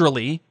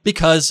naturally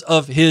because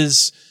of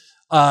his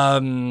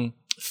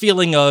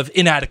feeling of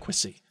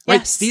inadequacy. Right?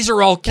 Yes. These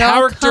are all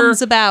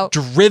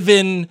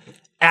character-driven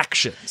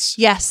actions.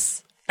 Yes.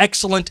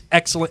 Excellent.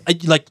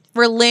 Like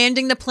we're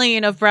landing the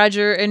plane of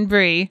Roger and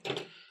Bree.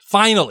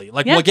 Finally,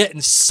 like we're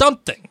getting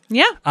something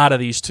out of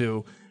these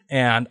two.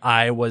 And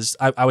I was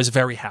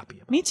very happy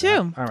about Me too.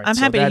 That. All right, I'm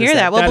happy to hear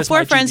that. Well,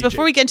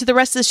 before we get into the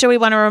rest of the show, we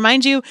want to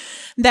remind you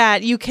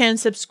that you can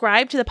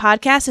subscribe to the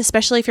podcast,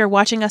 especially if you're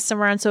watching us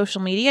somewhere on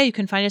social media. You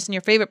can find us in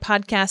your favorite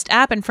podcast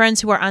app, and friends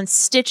who are on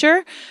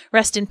Stitcher,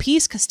 rest in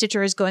peace because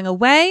Stitcher is going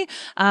away.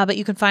 But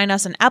you can find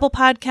us on Apple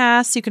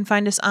Podcasts. You can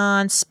find us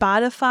on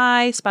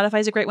Spotify. Spotify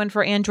is a great one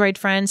for Android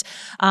friends.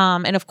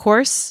 And of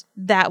course,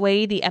 that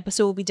way the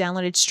episode will be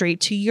downloaded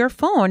straight to your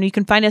phone. You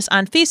can find us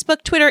on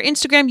Facebook, Twitter,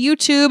 Instagram,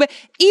 YouTube,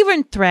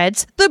 even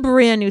Threads, the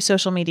brand new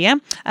social media.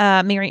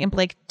 Mary and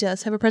Blake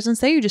does have a presence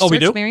there. You just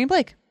search Mary and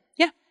Blake.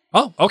 Yeah.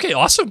 Oh, okay.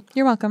 Awesome.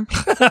 You're welcome.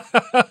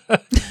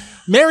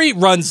 Mary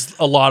runs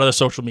a lot of the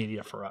social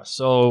media for us.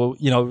 So,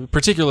 you know,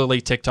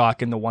 particularly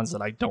TikTok and the ones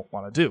that I don't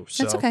want to do.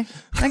 So. That's okay.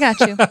 I got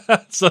you.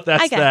 So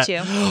that's I got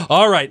you.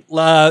 All right.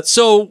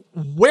 So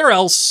where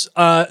else?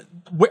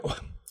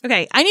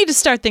 Okay. I need to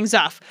start things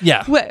off.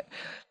 Yeah.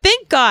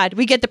 Thank God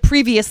we get the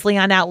previously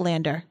on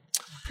Outlander.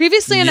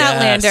 Previously on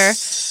Outlander.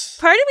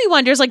 Part of me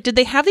wonders, like, did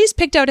they have these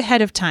picked out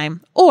ahead of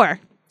time? Or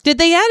did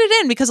they add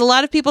it in? Because a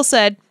lot of people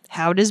said,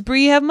 how does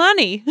Bree have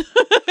money?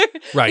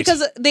 Right.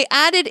 Because they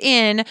added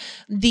in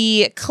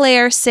the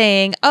Claire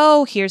saying,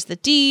 oh, here's the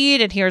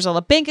deed and here's all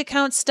the bank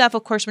account stuff.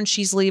 Of course, when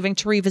she's leaving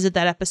to revisit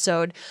that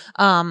episode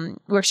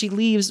where she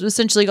leaves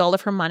essentially all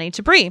of her money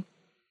to Bree.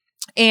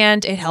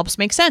 And it helps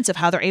make sense of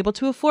how they're able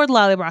to afford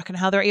Lollybrock and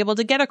how they're able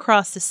to get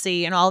across the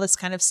sea and all this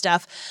kind of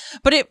stuff.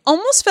 But it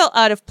almost felt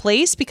out of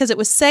place because it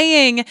was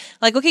saying,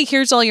 like, okay,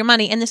 here's all your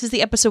money. And this is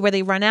the episode where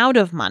they run out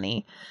of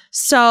money.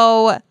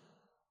 So,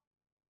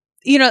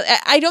 you know,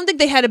 I don't think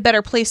they had a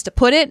better place to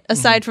put it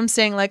aside from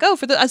saying, like, oh,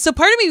 so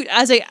part of me,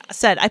 as I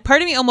said,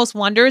 part of me almost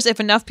wonders if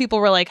enough people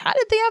were like, how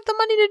did they have the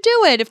money to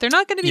do it? If they're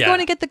not going to be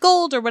going to get the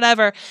gold or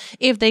whatever,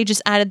 if they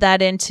just added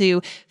that in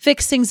to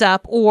fix things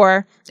up,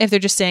 or if they're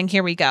just saying,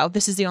 here we go.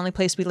 This is the only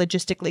place we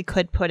logistically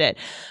could put it.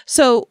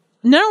 So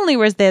not only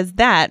was there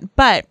that,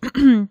 but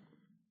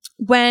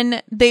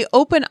when they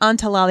open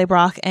onto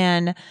Lollybrock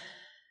and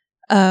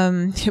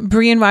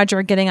Bree and Roger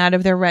are getting out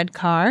of their red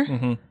car,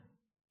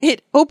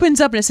 it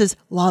opens up and it says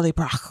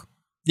Lollybrock.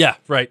 Yeah,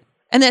 right.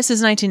 And this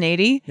is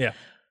 1980. Yeah.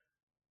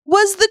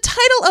 Was the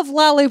title of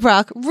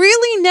Lollybrock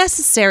really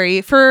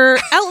necessary for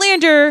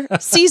Outlander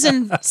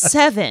season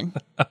 7?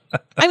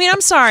 I mean,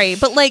 I'm sorry,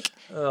 but like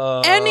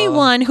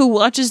anyone who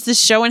watches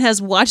this show and has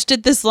watched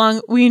it this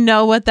long, we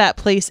know what that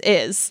place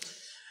is.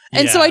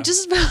 And so I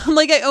just found,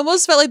 like, I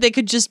almost felt like they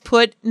could just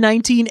put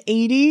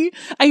 1980.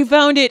 I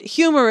found it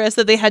humorous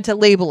that they had to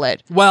label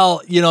it.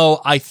 Well, you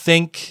know, I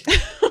think...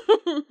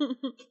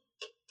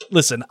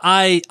 Listen,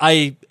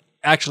 I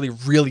actually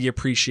really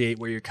appreciate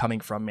where you're coming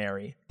from,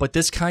 Mary. But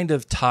this kind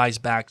of ties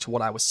back to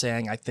what I was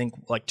saying, I think,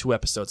 like 2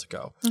 episodes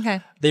ago.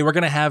 Okay. They were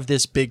going to have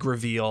this big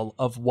reveal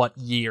of what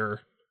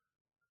year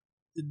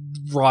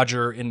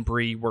Roger and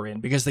Bree were in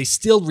because they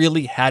still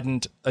really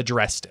hadn't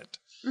addressed it.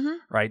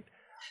 Right?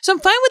 So I'm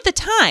fine with the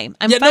time.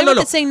 I'm Yeah, fine no, with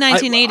no. it saying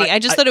 1980. I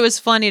just thought it was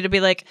funny to be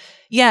like,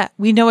 yeah,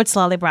 we know it's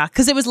Lollybrock.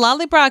 Because it was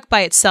Lollybrock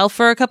by itself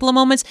for a couple of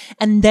moments,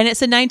 and then it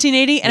said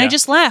 1980, and I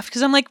just laughed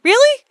because I'm like,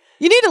 really?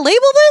 You need to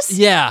label this?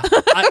 Yeah.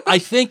 I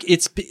think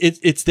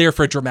it's there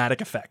for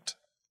dramatic effect.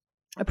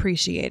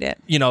 Appreciate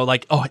it. You know,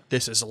 like, oh,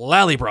 this is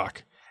Lollybrock.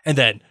 And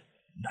then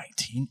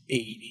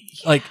 1980.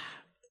 Like,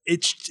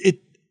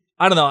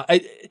 I don't know.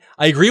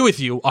 I agree with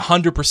you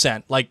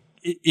 100%. Like,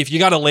 if you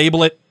got to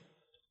label it,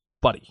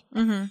 buddy.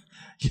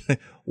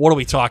 What are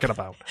we talking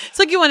about? It's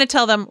like you want to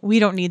tell them, we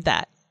don't need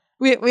that.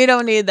 We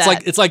don't need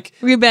that. It's like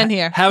we've been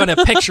here. Having a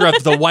picture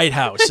of the White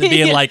House and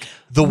being like,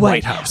 the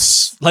White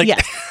House. Like,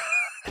 yes.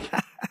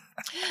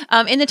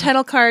 In the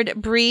title card,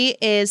 Bree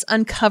is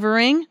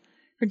uncovering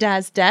her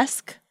dad's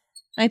desk.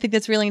 I think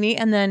that's really neat.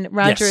 And then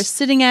Roger is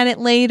sitting at it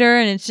later,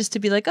 and it's just to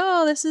be like,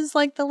 oh, this is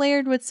like the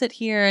Laird would sit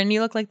here, and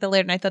you look like the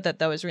Laird. And I thought that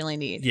was really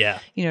neat. Yeah.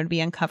 You know, to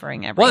be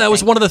uncovering everything. Well, that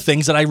was one of the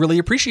things that I really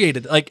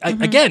appreciated. Like,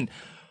 again,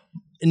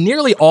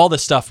 nearly all the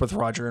stuff with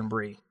Roger and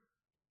Bree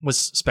was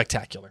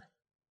spectacular.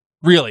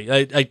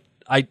 Really.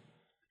 I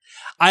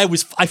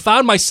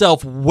found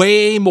myself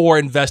way more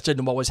invested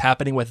in what was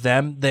happening with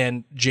them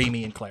than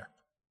Jamie and Claire.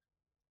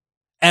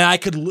 And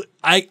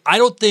I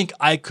don't think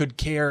I could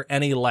care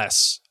any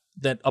less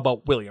than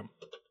about William.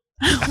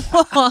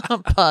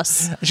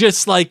 Puss.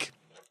 Just like,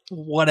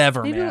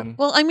 whatever, Maybe, man.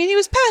 Well, I mean, he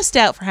was passed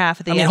out for half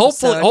of the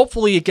episode.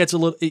 Hopefully it gets a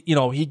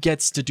little, he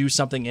gets to do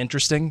something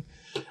interesting.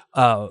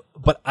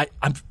 But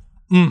I'm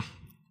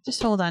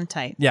just hold on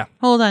tight. Yeah.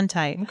 Hold on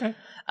tight. Okay.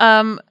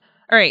 All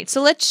right,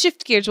 so let's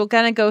shift gears. We'll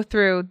kind of go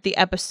through the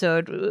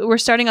episode. We're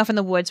starting off in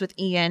the woods with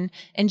Ian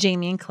and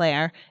Jamie and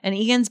Claire, and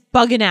Ian's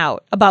bugging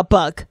out about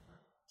Bug.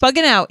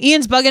 Bugging out.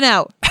 Ian's bugging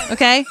out.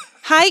 Okay?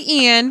 Hi,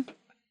 Ian.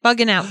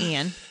 Bugging out,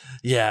 Ian.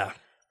 Yeah.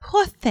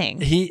 Poor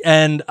thing.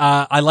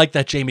 I like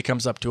that Jamie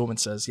comes up to him and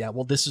says, yeah,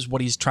 well, this is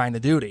what he's trying to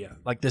do to you.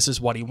 Like, this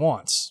is what he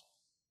wants.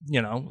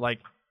 You know, like,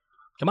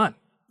 come on.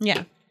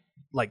 Yeah.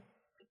 Like,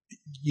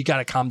 you got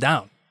to calm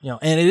down. You know,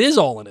 and it is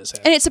all in his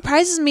head. And it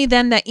surprises me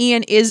then that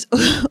Ian is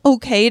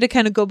okay to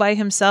kind of go by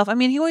himself. I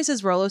mean, he always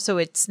has Rolo, so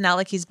it's not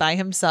like he's by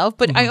himself.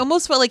 But I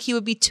almost felt like he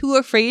would be too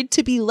afraid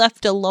to be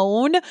left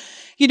alone,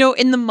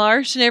 in the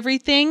marsh and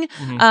everything.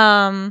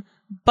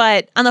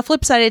 But on the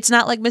flip side, it's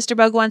not like Mr.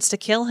 Bug wants to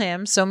kill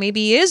him. So maybe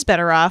he is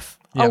better off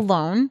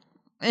alone,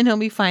 and he'll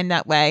be fine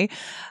that way.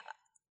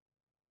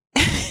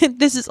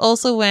 This is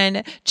also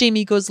when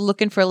Jamie goes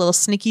looking for a little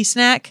sneaky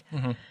snack.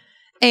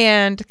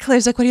 And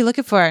Claire's like, what are you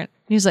looking for? And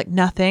he's like,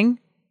 nothing.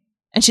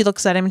 And she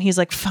looks at him and he's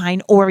like,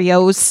 fine,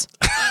 Oreos.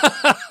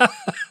 I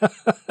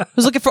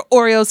was looking for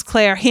Oreos,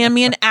 Claire. Hand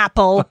me an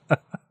apple.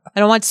 I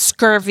don't want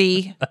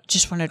scurvy.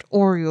 Just wanted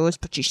Oreos,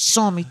 but she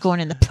saw me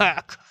going in the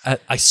pack.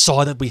 I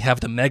saw that we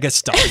have the mega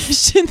stuff.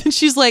 And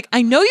she's like,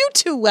 I know you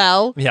too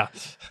well. Yeah.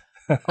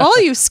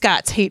 All you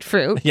Scots hate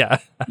fruit. Yeah.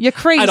 You're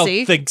crazy. I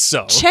don't think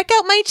so. Check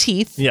out my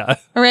teeth. Yeah.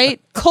 All right.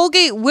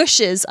 Colgate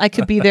wishes I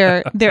could be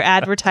their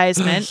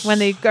advertisement when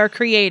they are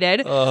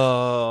created.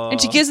 And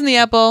she gives him the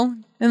apple,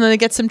 and then they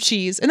get some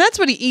cheese. And that's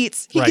what he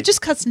eats. He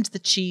just cuts into the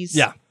cheese.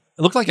 Yeah.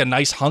 It looked like a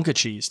nice hunk of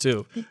cheese,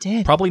 too. It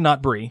did. Probably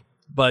not Brie,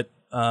 but...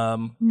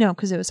 No,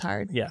 because it was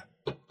hard. Yeah.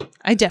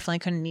 I definitely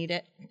couldn't eat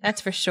it. That's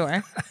for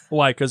sure.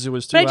 Why? Because it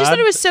was too But I just odd? thought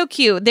it was so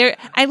cute.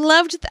 I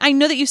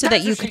know that you said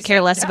that you could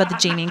care less about the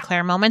Jamie and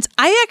Claire moments.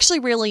 I actually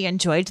really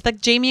enjoyed the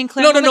Jamie and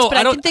Claire moments, but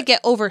I think they get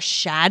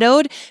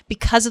overshadowed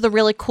because of the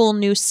really cool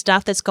new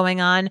stuff that's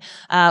going on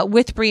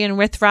with Bree and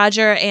with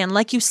Roger. And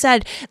like you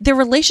said, their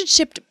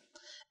relationship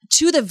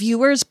to the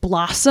viewers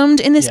blossomed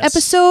in this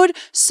episode.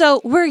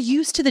 So we're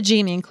used to the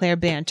Jamie and Claire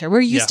banter.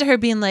 We're used to her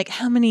being like,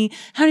 how many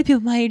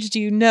people my age do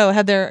you know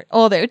have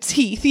all their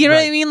teeth? You know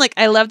what I mean? Like,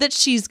 I love that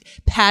she's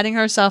patting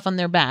herself on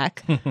their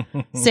back,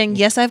 saying,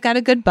 yes, I've got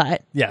a good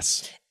butt.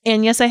 Yes.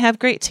 And yes, I have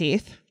great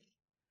teeth.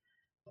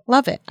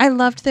 Love it. I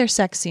loved their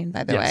sex scene,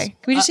 by the way.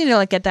 We just need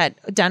to get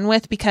that done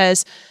with,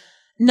 because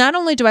not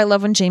only do I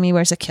love when Jamie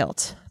wears a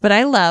kilt, but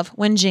I love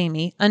when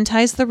Jamie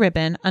unties the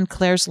ribbon on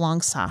Claire's long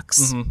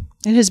socks.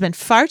 It has been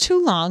far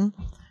too long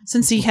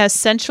since he has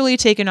centrally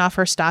taken off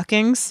her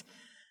stockings,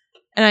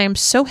 and I am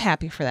so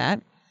happy for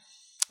that.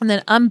 And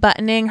then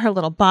unbuttoning her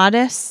little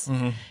bodice.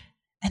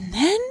 And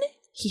then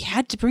he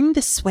had to bring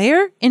the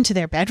swear into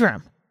their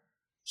bedroom.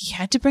 He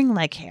had to bring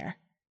leg hair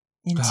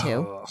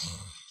into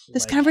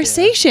this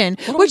conversation,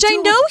 which I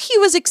know he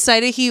was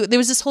excited. There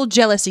was this whole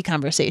jealousy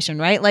conversation,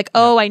 right? Like,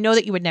 oh, I know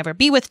that you would never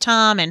be with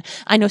Tom, and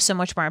I know so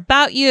much more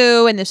about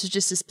you, and this was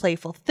just this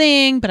playful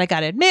thing, but I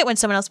gotta admit, when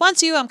someone else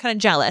wants you, I'm kind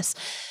of jealous.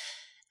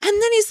 And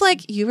then he's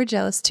like, you were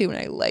jealous too, and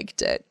I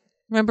liked it.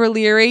 Remember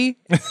Leary?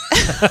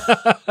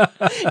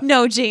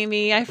 No,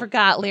 Jamie, I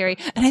forgot Leary.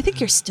 And I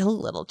think you're still a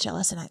little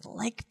jealous, and I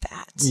like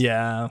that.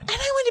 Yeah. And I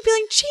want to be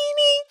like,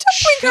 Jamie,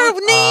 don't bring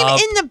her name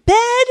in the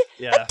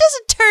bed. That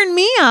doesn't turn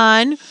me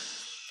on.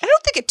 I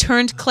don't think it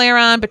turned Claire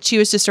on, but she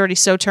was just already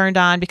so turned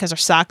on because her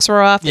socks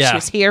were off that Yeah. she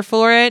was here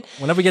for it.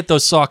 Whenever we get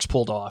those socks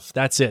pulled off,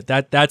 that's it.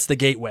 That's the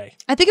gateway.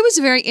 I think it was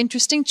a very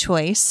interesting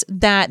choice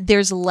that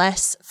there's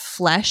less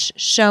flesh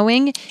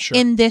showing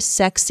in this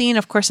sex scene.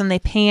 Of course, when they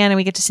pan and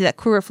we get to see that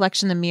cool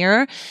reflection in the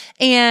mirror.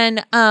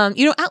 And,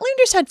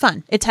 Outlander's had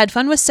fun. It's had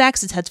fun with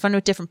sex. It's had fun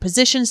with different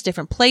positions,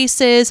 different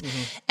places.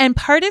 And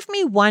part of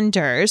me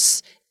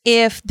wonders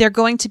if they're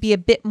going to be a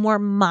bit more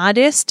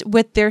modest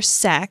with their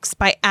sex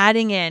by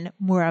adding in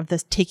more of the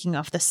taking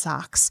off the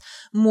socks,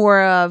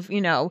 more of,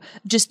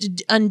 just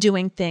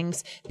undoing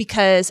things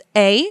because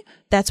A,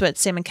 that's what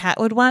Sam and Kat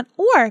would want,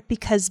 or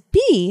because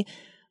B,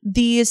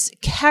 these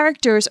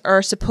characters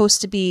are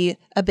supposed to be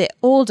a bit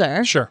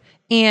older. Sure.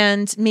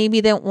 And maybe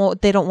they don't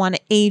want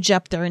to age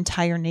up their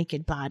entire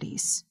naked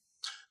bodies.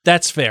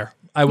 That's fair.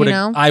 I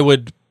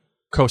would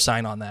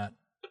co-sign on that.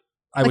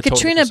 I would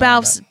Katrina totally co-sign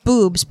on Balfe's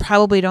boobs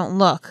probably don't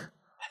look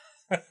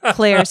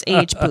Claire's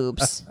age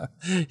boobs.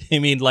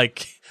 You mean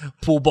like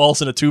pool balls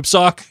in a tube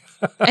sock?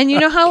 And you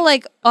know how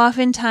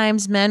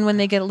oftentimes men, when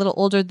they get a little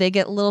older, they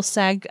get a little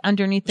sag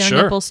underneath their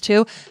nipples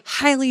too?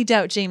 Highly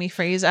doubt Jamie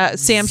Fraser,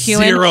 Sam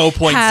Hewen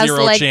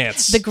 0.0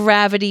 chance. The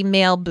gravity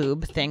male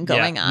boob thing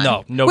going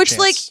on. No Which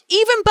chance.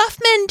 even buff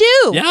men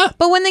do. Yeah.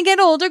 But when they get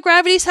older,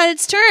 gravity's had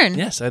its turn.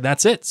 Yes,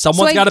 that's it.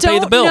 Someone's got to pay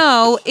the bill. I don't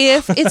know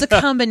if it's a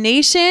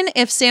combination,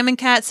 if Sam and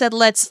Kat said,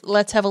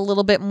 let's have a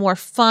little bit more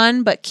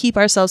fun, but keep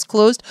ourselves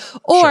closed.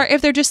 Or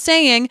if they're just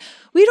saying,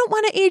 we don't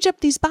want to age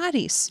up these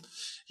bodies.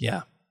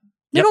 Yeah.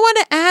 We don't want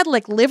to add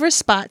liver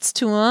spots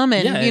to them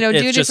and,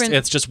 do different.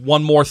 It's just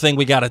one more thing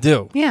we got to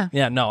do. Yeah.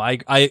 Yeah, no,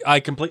 I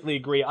completely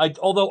agree.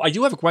 Although I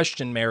do have a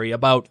question, Mary,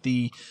 about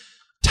the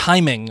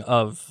timing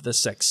of the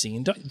sex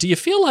scene. Do you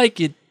feel like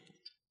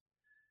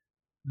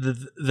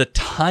the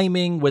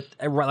timing with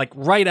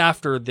right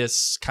after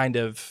this kind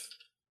of,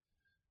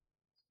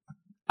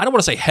 I don't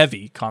want to say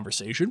heavy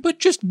conversation, but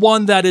just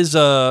one that is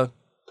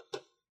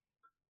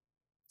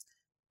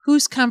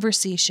Whose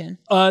conversation?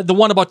 The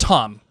one about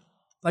Tom.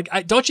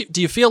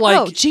 Do you feel like...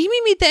 Oh, Jamie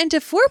made that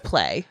into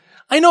foreplay.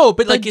 I know,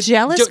 but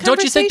jealous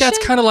don't you think that's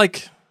kind of I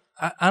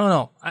don't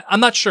know. I'm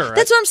not sure.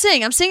 That's what I'm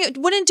saying. I'm saying it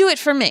wouldn't do it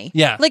for me.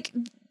 Yeah.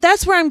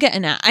 That's where I'm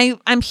getting at.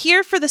 I'm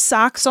here for the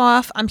socks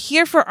off. I'm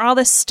here for all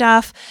this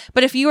stuff.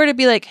 But if you were to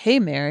be like, hey,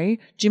 Mary,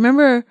 do you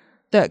remember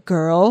that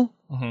girl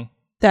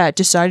that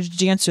decided to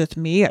dance with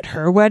me at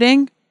her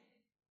wedding?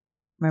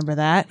 Remember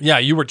that? Yeah,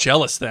 you were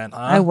jealous then, huh?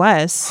 I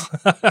was.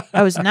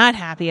 I was not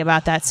happy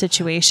about that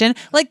situation.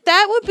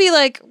 That would be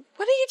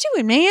what are you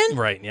doing, man?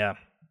 Right, yeah.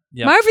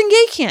 Yep. Marvin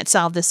Gaye can't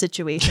solve this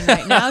situation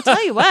right now. I'll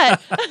tell you what.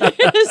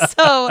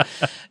 So,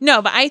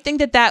 no, but I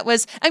think that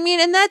was,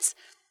 and that's,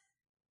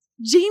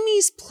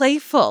 Jamie's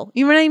playful.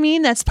 You know what I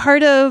mean? That's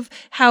part of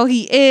how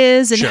he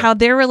is and how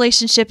their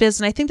relationship is.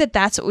 And I think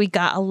that's what we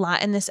got a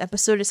lot in this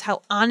episode is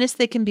how honest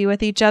they can be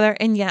with each other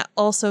and yet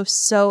also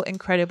so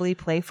incredibly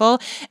playful.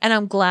 And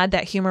I'm glad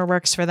that humor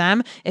works for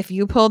them. If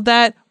you pulled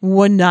that,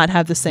 would not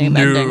have the same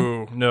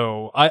ending.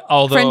 No.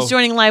 Although Friends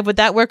joining live, would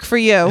that work for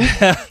you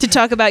to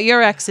talk about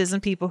your exes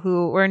and people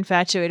who were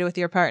infatuated with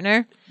your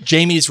partner?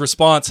 Jamie's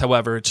response,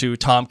 however, to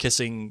Tom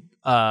kissing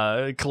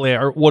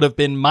Claire would have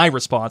been my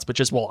response, but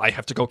just, I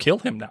have to go kill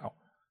him now.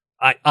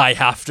 I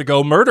have to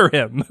go murder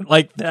him.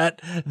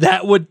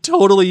 That would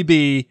totally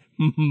be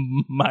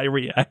my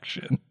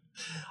reaction.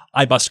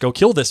 I must go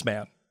kill this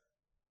man.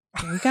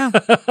 There you go.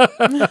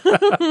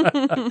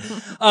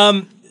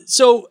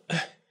 So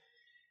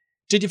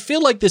did you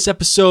feel like this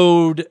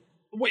episode,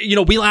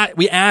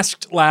 we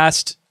asked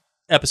last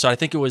episode, I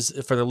think it was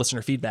for the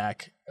listener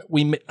feedback,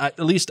 at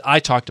least I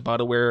talked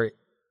about it, where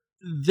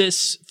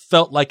this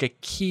felt like a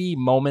key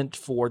moment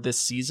for this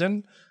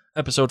season,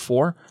 episode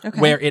 4,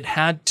 where it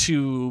had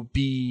to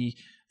be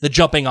the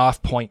jumping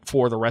off point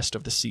for the rest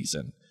of the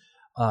season.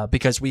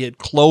 Because we had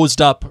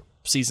closed up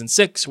season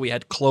 6, we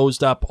had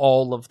closed up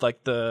all of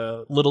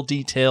the little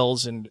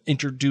details and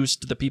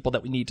introduced the people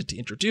that we needed to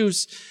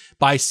introduce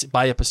by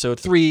episode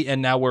 3,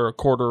 and now we're a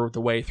quarter of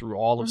the way through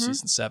all of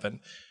season 7.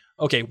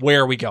 Okay,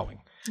 where are we going?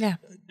 Yeah.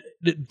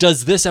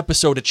 Does this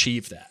episode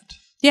achieve that?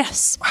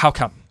 Yes. How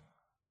come?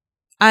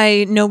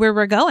 I know where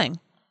we're going.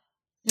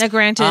 Now,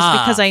 granted,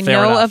 it's because I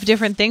know of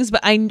different things,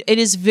 but it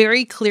is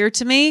very clear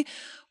to me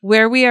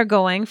where we are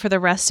going for the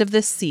rest of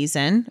this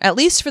season, at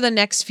least for the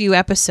next few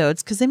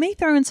episodes, because they may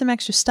throw in some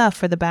extra stuff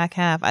for the back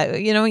half.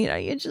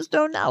 You just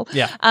don't know.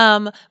 Yeah.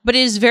 But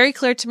it is very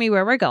clear to me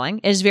where we're going.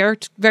 It is very,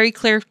 very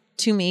clear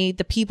to me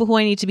the people who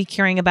I need to be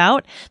caring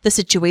about, the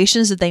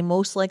situations that they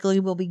most likely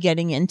will be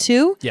getting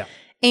into. Yeah.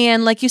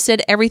 And like you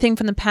said, everything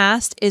from the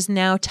past is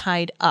now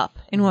tied up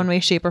in one way,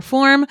 shape, or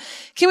form.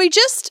 Can we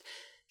just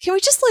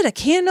light a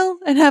candle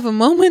and have a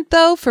moment,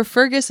 though, for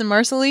Fergus and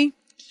Marcelly?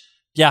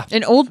 Yeah.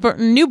 And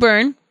New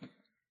Bern.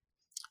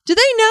 Do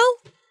they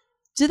know?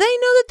 Do they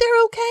know that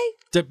they're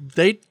okay?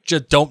 They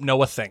just don't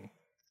know a thing.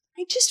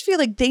 I just feel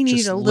like they need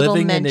Just a little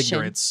living in mention.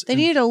 ignorance. They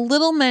need a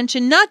little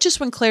mention, not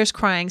just when Claire's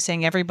crying,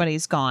 saying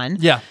everybody's gone.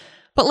 Yeah.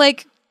 But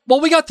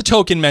we got the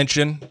token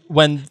mention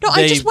when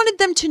I just wanted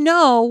them to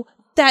know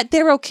that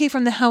they're okay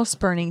from the house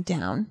burning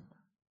down.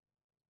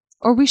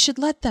 or we should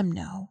let them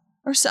know.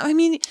 Or so, I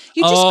mean,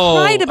 you just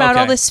cried about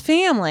all this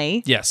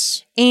family.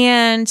 Yes.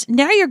 And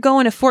now you're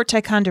going to Fort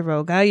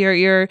Ticonderoga.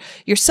 You're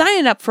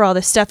signing up for all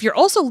this stuff. You're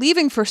also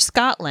leaving for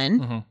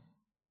Scotland. Mm-hmm.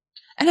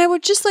 And I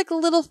would just like a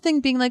little thing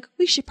being like,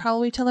 we should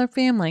probably tell our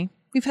family.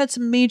 We've had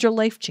some major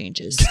life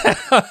changes.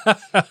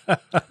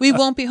 We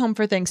won't be home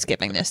for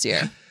Thanksgiving this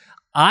year.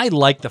 I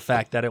like the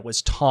fact that it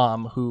was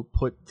Tom who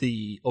put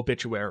the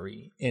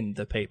obituary in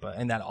the paper.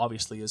 And that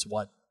obviously is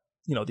what,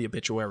 the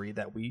obituary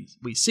that we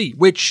see,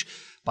 which,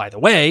 by the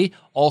way,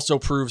 also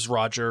proves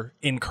Roger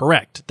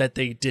incorrect, that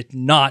they did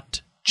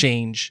not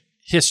change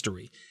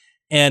history.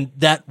 And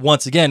that,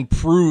 once again,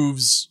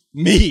 proves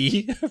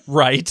me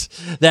right,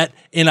 that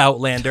in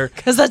Outlander...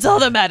 Because that's all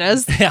that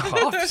matters.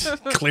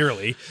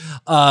 Clearly.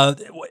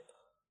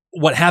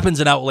 What happens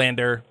in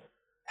Outlander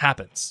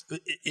happens.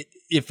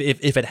 If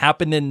it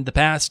happened in the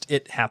past,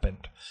 it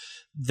happened.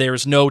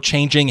 There's no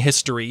changing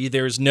history.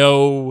 There's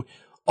no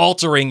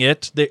altering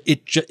it.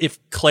 If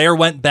Claire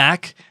went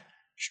back,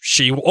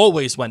 she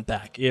always went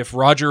back. If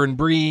Roger and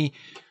Bree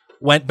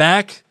went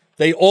back,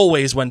 they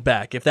always went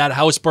back. If that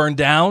house burned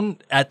down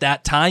at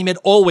that time, it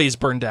always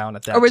burned down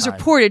at that time. Or was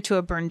reported to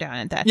have burned down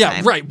at that time.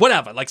 Yeah, right.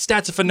 Whatever. Like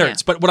stats are for nerds.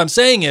 Yeah. But what I'm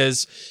saying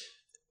is,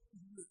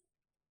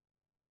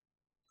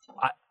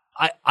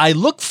 I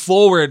look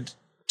forward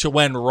to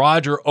when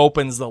Roger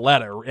opens the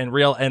letter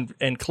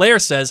and Claire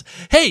says,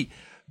 "Hey,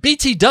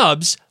 BT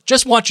Dubs,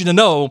 just want you to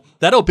know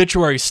that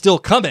obituary is still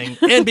coming,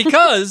 and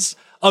because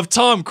of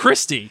Tom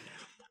Christie."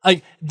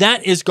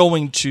 That is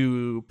going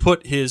to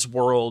put his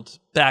world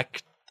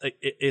back.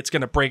 It's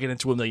going to break it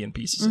into a million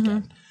pieces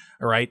again.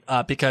 All right.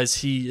 Because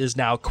he is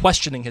now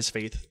questioning his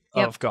faith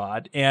of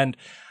God. And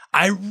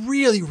I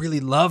really, really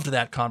loved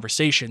that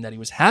conversation that he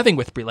was having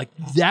with Bree. Like,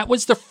 that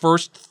was the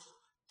first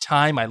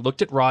time I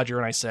looked at Roger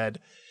and I said,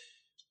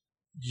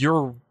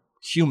 "You're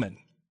human."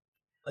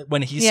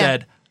 When he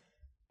said,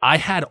 "I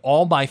had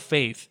all my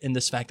faith in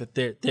this fact that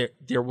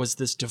there was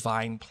this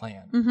divine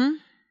plan." Mm-hmm.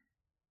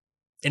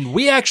 And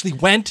we actually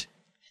went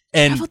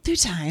and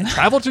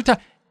traveled through time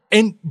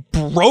and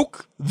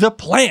broke the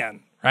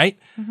plan, right?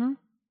 Mm-hmm.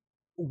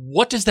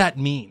 What does that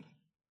mean?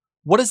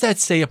 What does that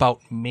say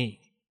about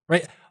me,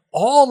 right?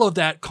 All of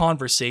that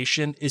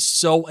conversation is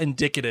so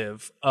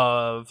indicative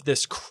of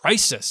this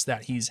crisis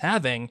that he's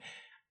having.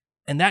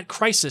 And that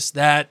crisis,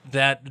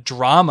 that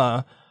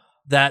drama,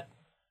 that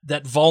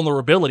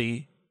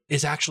vulnerability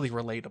is actually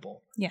relatable.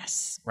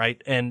 Yes. Right?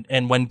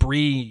 And when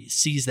Bree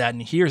sees that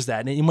and hears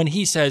that, and when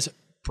he says,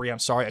 "Bree, I'm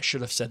sorry, I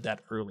should have said that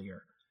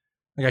earlier.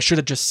 Like, I should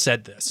have just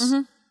said this."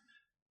 Mm-hmm.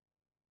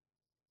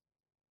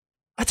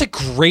 That's a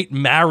great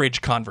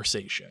marriage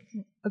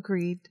conversation.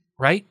 Agreed.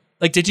 Right?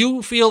 Like, did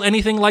you feel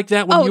anything like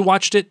that when you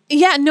watched it?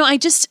 Yeah, no, I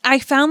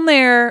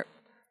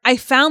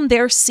found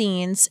their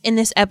scenes in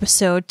this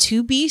episode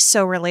to be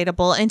so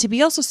relatable and to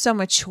be also so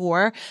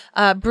mature.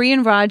 Bree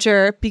and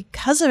Roger,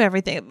 because of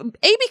everything,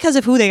 because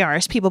of who they are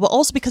as people, but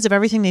also because of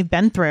everything they've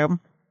been through,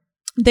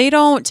 they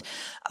don't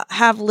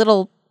have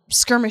little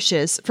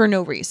skirmishes for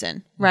no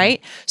reason, right?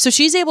 Mm-hmm. So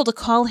she's able to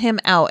call him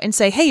out and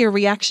say, "Hey, your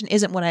reaction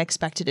isn't what I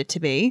expected it to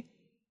be.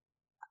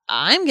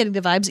 I'm getting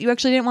the vibes that you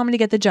actually didn't want me to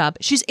get the job."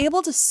 She's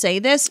able to say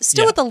this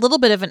still with a little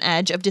bit of an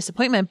edge of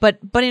disappointment, but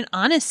in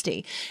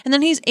honesty. And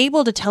then he's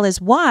able to tell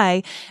his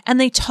why, and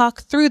they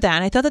talk through that.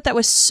 And I thought that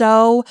was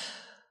so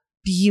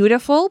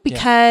beautiful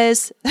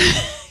because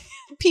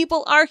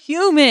people are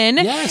human.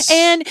 Yes.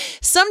 And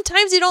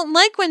sometimes you don't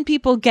like when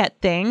people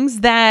get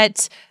things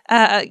that,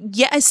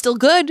 it's still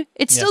good.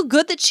 It's still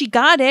good that she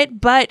got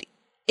it, but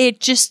it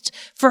just,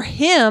 for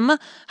him,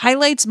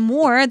 highlights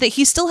more that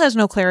he still has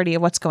no clarity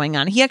of what's going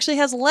on. He actually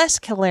has less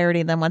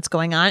clarity than what's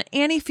going on,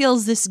 and he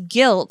feels this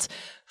guilt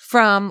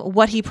from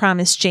what he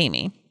promised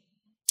Jamie.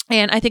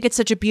 And I think it's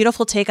such a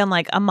beautiful take on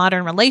like a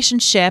modern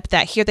relationship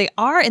that here they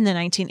are in the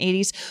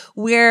 1980s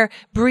where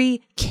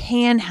Bree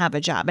can have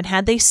a job. And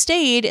had they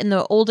stayed in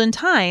the olden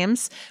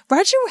times,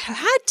 Roger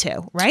had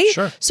to, right?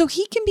 Sure. So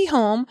he can be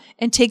home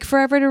and take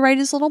forever to write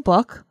his little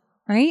book,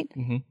 right?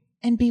 Mm-hmm.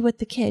 And be with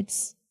the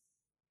kids.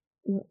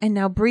 And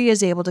now Bree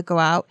is able to go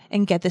out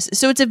and get this.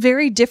 So it's a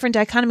very different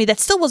dichotomy that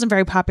still wasn't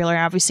very popular,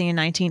 obviously, in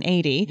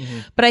 1980. Mm-hmm.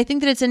 But I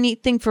think that it's a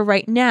neat thing for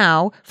right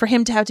now for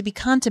him to have to be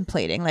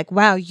contemplating, like,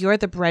 wow, you're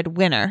the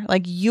breadwinner.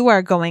 Like, you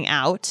are going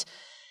out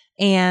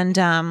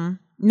and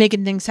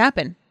making things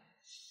happen.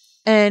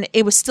 And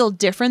it was still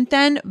different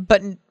then,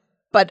 but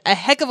a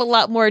heck of a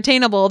lot more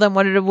attainable than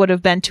what it would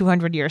have been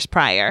 200 years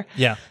prior.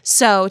 Yeah.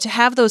 So to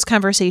have those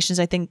conversations,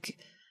 I think,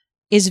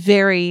 is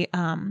very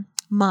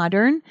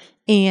modern.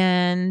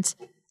 And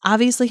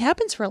obviously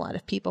happens for a lot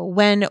of people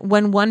when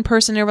one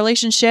person in a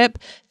relationship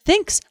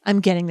thinks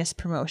I'm getting this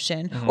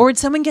promotion or when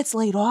someone gets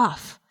laid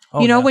off.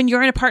 When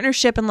you're in a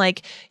partnership and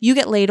like you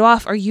get laid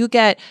off or you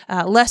get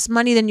less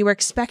money than you were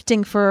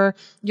expecting for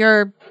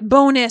your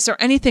bonus or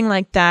anything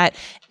like that.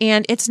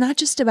 And it's not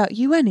just about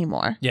you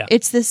anymore. Yeah.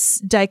 It's this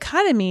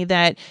dichotomy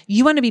that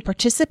you want to be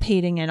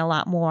participating in a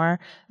lot more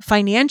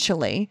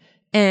financially,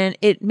 and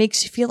it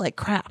makes you feel like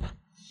crap.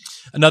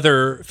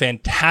 Another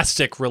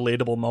fantastic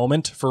relatable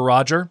moment for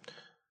Roger.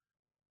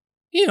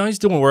 he's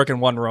doing work in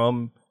one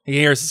room. He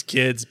hears his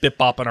kids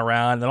bip-bopping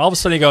around, and all of a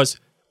sudden he goes,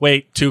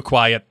 wait, too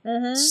quiet.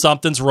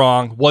 Something's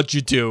wrong. What'd you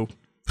do?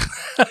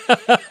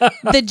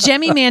 The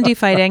Jemmy Mandy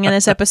fighting in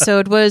this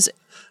episode was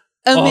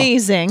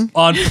amazing.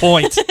 On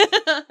point.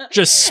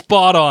 Just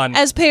spot on.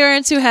 As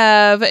parents who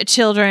have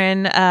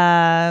children 10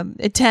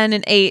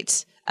 and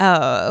 8,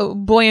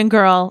 boy and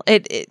girl,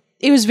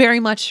 it was very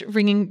much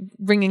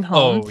ringing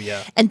home. Oh,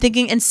 yeah. And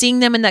thinking and seeing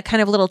them in that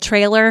kind of little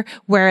trailer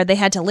where they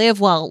had to live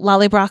while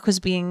Lollybrock was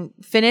being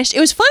finished. It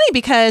was funny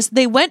because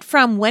they went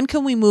from when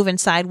can we move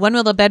inside? When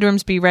will the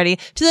bedrooms be ready?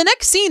 To the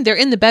next scene, they're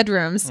in the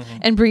bedrooms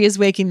and Bree is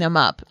waking them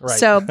up. Right.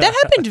 So that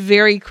happened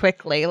very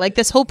quickly. Like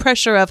this whole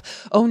pressure of,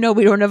 oh no,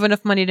 we don't have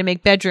enough money to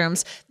make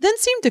bedrooms, then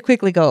seemed to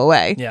quickly go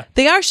away. Yeah.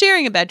 They are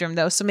sharing a bedroom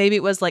though. So maybe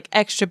it was like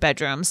extra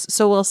bedrooms.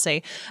 So we'll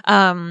see.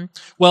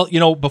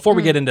 Well, before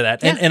we get into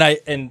that,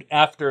 and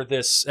after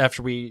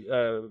we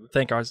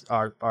thank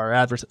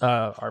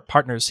our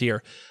partners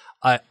here,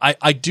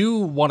 I do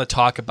want to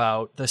talk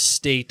about the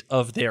state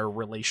of their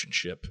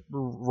relationship,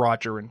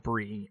 Roger and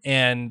Bree,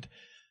 and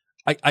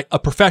a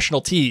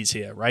professional tease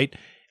here, right?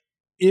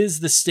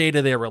 Is the state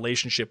of their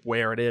relationship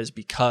where it is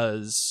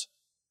because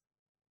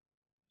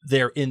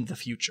they're in the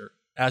future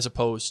as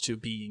opposed to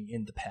being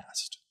in the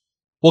past?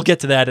 We'll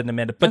get to that in a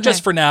minute, but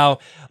just for now,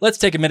 let's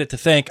take a minute to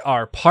thank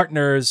our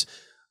partners,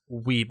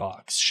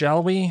 WeBox,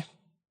 shall we?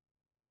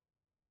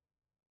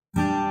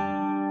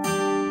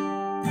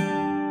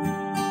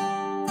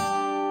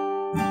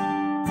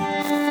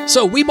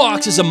 So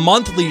WeBox is a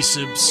monthly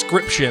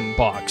subscription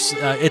box.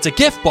 It's a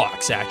gift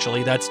box,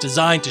 actually, that's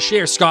designed to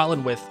share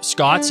Scotland with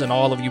Scots and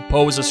all of you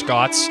poser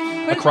Scots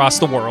across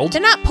the world.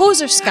 They're not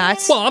poser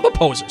Scots. Well, I'm a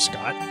poser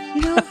Scot.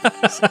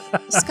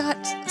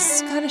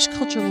 Scottish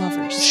culture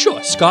lovers.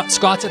 Sure,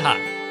 Scots at heart.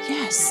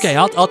 Yes. Okay,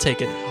 I'll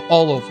take it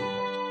all over the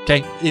world.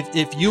 Okay,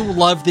 if you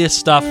love this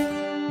stuff,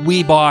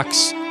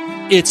 WeBox,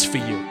 it's for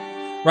you.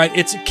 Right,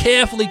 it's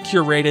carefully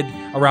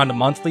curated around a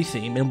monthly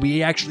theme, and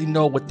we actually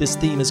know what this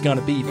theme is going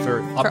to be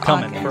for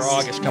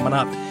August coming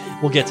up.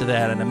 We'll get to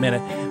that in a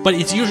minute. But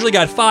it's usually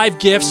got 5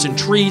 gifts and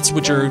treats,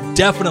 which are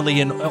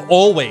definitely and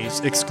always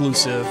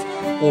exclusive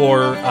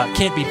or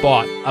can't be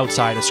bought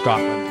outside of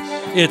Scotland.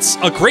 It's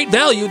a great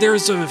value.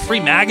 There's a free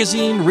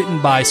magazine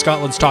written by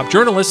Scotland's top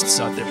journalists,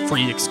 their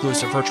free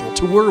exclusive virtual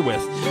tour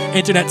with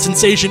internet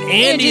sensation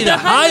Andy the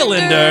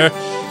Highlander.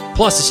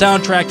 Plus a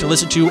soundtrack to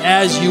listen to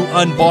as you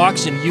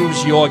unbox and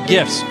use your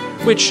gifts.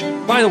 Which,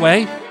 by the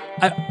way,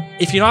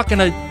 if you're not going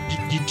to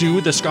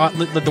do the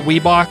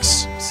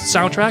WeBox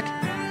soundtrack,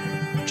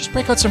 just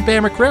break out some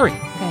Bear McCreary.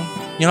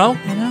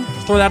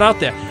 Okay. Throw that out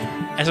there.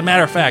 As a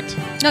matter of fact...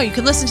 No, you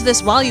can listen to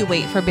this while you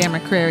wait for Bear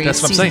McCreary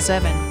season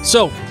 7.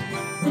 So,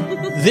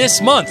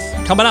 this month,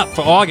 coming up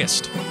for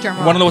August, you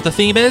want to know what the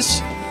theme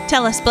is?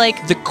 Tell us, Blake.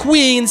 The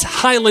Queen's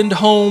Highland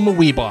Home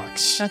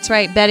WeBox. That's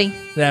right, Betty.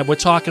 Yeah, we're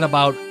talking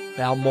about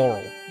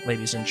Balmoral,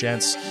 ladies and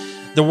gents.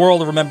 The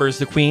world remembers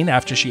the Queen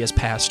after she has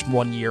passed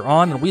 1 year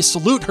on, and we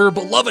salute her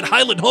beloved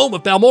Highland home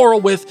of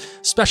Balmoral with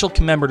special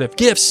commemorative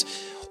gifts.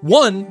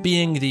 One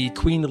being the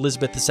Queen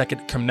Elizabeth II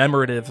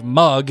commemorative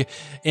mug,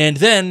 and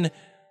then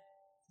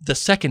the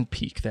second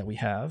peak that we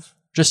have,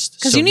 just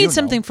because you need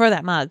something for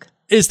that mug,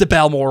 is the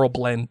Balmoral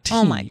Blend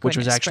Tea, which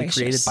was actually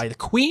created by the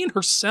Queen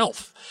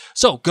herself.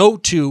 So go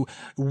to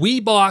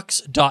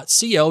webox.co.uk.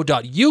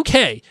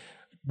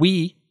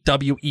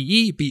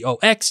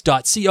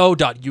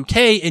 WEEBOX.co.uk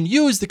and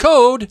use the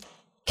code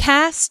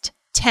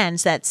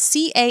CAST10. That's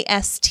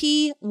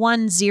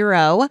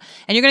CAST10,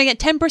 and you're going to get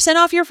 10%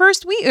 off your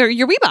first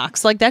your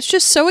WeBox. Like, that's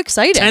just so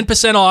exciting.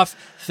 10% off,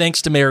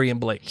 thanks to Mary and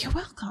Blake. You're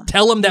welcome.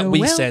 Tell them that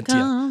we sent you.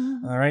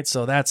 All right,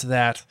 so that's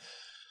that.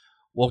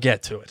 We'll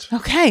get to it.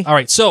 Okay. All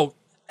right, so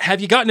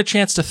have you gotten a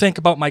chance to think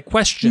about my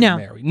question, No.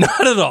 Mary?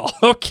 Not at all.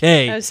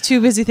 Okay. I was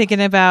too busy thinking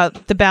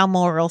about the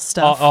Balmoral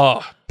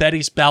stuff.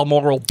 Betty's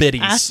Balmoral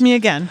biddies. Ask me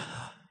again.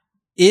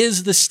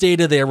 Is the state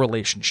of their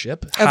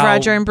relationship of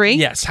Roger and Bree?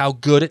 Yes, how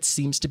good it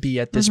seems to be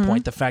at this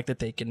point. The fact that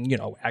they can,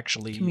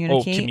 actually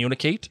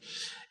communicate.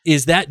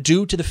 Is that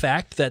due to the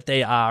fact that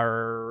they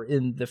are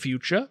in the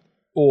future,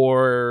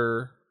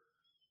 or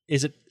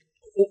is it,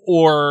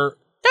 or?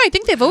 No, I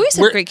think they've always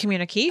had great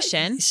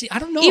communication. See, I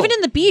don't know. Even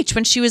in the beach,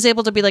 when she was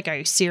able to be like, "Are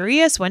you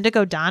serious?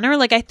 Wendigo Donner?"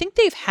 Like, I think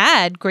they've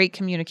had great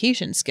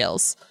communication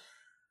skills.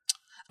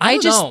 I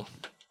don't know.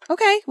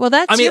 Okay, well,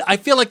 that's. I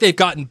feel like they've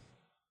gotten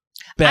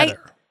better.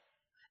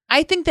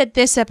 I think that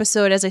this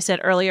episode, as I said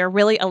earlier,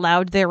 really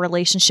allowed their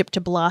relationship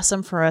to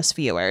blossom for us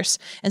viewers.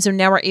 And so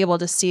now we're able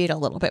to see it a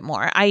little bit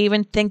more. I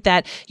even think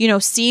that,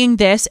 seeing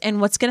this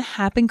and what's going to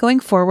happen going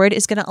forward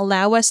is going to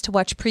allow us to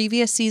watch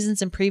previous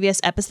seasons and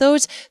previous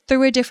episodes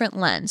through a different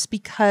lens,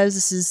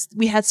 because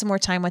we had some more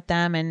time with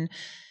them and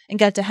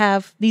got to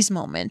have these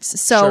moments.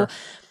 So,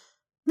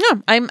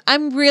 no,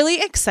 I'm really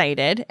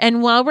excited.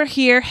 And while we're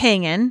here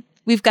hanging,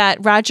 we've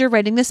got Roger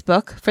writing this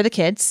book for the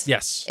kids.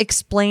 Yes.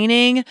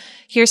 Explaining,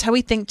 here's how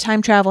we think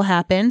time travel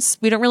happens.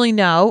 We don't really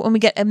know. And we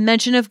get a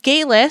mention of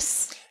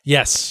Galis.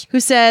 Yes.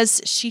 Who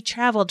says she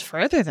traveled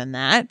further than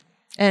that.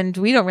 And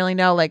we don't really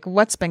know like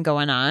what's been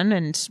going on.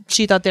 And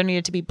she thought there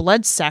needed to be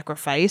blood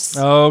sacrifice.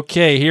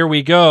 Okay, here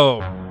we go.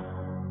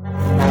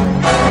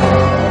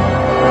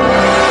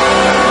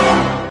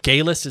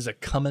 Galus is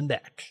coming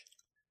back.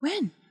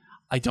 When?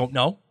 I don't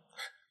know,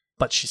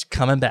 but she's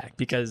coming back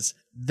because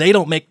they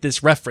don't make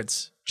this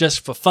reference just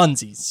for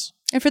funsies.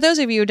 And for those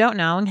of you who don't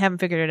know and haven't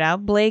figured it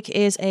out, Blake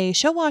is a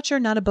show watcher,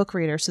 not a book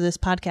reader. So this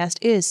podcast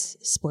is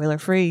spoiler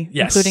free,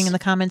 Yes. including in the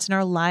comments in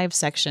our live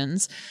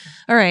sections.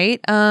 All right.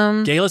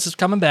 Galus is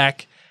coming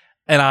back,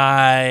 and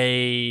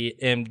I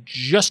am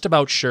just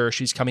about sure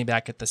she's coming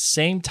back at the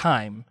same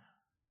time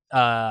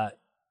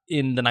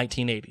in the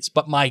 1980s.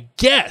 But my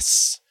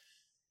guess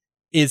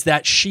is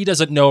that she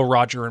doesn't know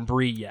Roger and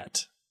Bree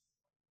yet.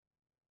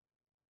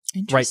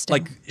 Right,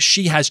 like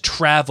she has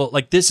traveled.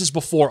 Like this is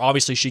before,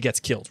 obviously, she gets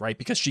killed, right?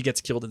 Because she gets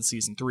killed in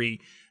season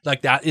 3.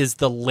 Like that is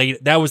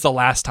that was the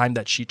last time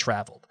that she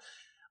traveled.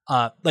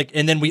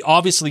 And then we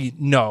obviously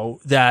know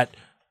that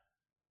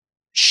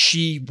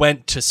she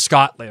went to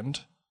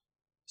Scotland,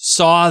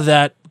 saw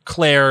that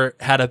Claire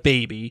had a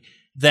baby,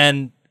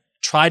 then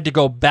tried to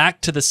go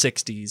back to the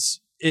 60s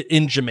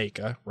in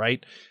Jamaica,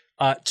 right?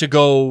 To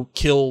go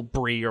kill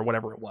Bree or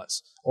whatever it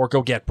was, or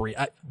go get Bree,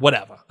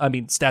 whatever. I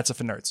mean, stats are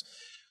for nerds,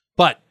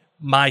 but.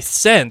 My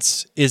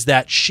sense is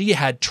that she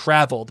had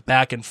traveled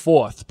back and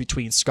forth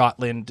between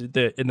Scotland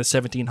in the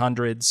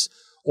 1700s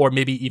or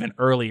maybe even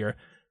earlier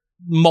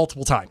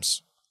multiple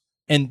times.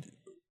 And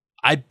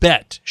I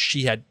bet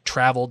she had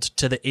traveled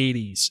to the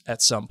 80s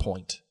at some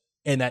point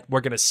and that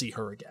we're going to see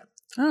her again.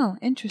 Oh,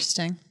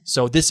 interesting.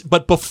 So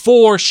but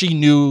before she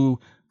knew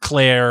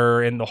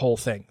Claire and the whole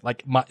thing,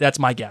 that's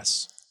my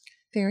guess.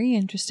 Very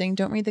interesting.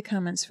 Don't read the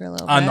comments for a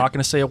little bit. I'm not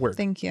going to say a word.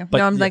 Thank you. But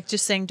No, I'm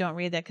just saying don't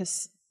read that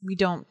because we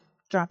don't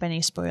drop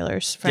any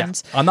spoilers,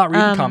 friends. Yeah, I'm not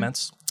reading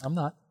comments. I'm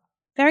not.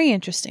 Very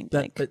interesting.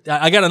 Blake. But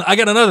I got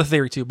another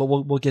theory too, but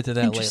we'll get to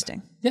that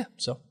Interesting. later. Yeah,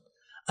 so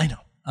I know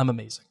I'm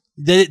amazing.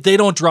 They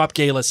don't drop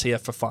Galus here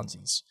for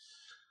funsies.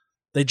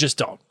 They just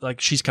don't.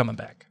 Like she's coming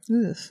back.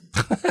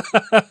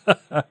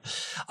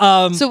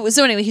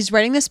 So anyway, he's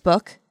writing this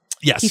book.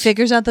 Yes. He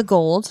figures out the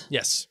gold.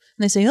 Yes.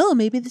 And they say, oh,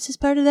 maybe this is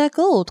part of that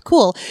gold.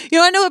 Cool. You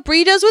know, I know what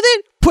Bree does with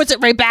it? Puts it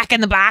right back in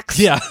the box.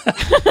 Yeah.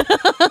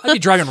 I'd be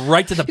driving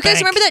right to the bank. You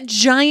guys remember that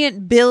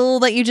giant bill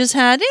that you just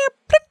had?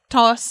 Plip,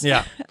 toss.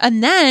 Yeah.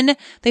 And then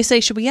they say,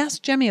 should we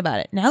ask Jemmy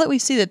about it? Now that we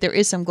see that there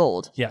is some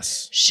gold.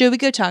 Yes. Should we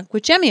go talk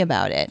with Jemmy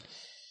about it?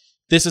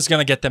 This is going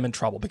to get them in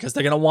trouble because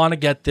they're going to want to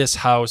get this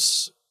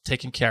house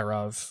taken care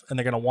of, and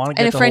they're going to want to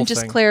get and the a friend whole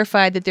just thing.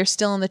 clarified that they're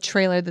still in the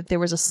trailer that there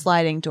was a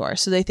sliding door.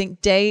 So they think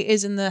day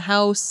is in the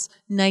house,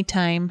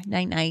 nighttime,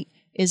 night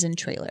is in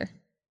trailer.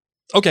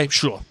 Okay,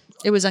 sure.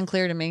 It was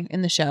unclear to me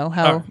in the show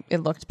how it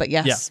looked, but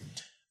yes. Yeah.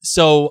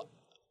 So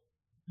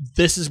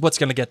this is what's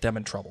going to get them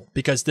in trouble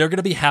because they're going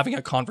to be having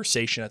a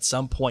conversation at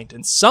some point,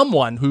 and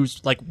someone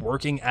who's like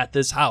working at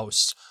this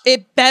house.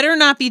 It better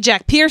not be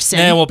Jack Pearson.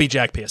 It won't be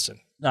Jack Pearson.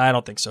 I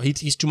don't think so.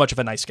 He's too much of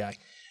a nice guy.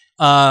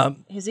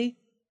 Is he?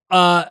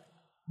 I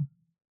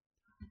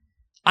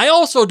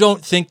also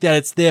don't think that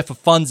it's there for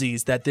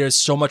funsies that there's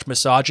so much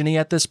misogyny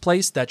at this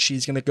place that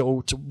she's going to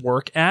go to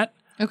work at.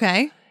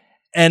 Okay.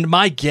 And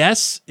my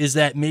guess is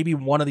that maybe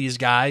one of these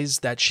guys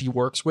that she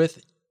works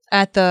with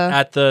At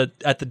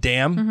the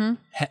dam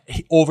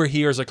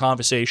overhears a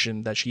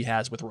conversation that she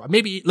has with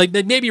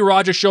maybe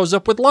Roger shows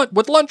up with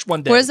lunch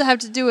one day. What does it have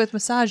to do with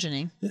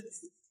misogyny?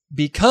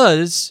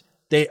 Because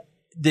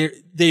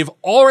they've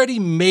already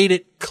made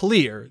it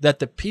clear that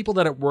the people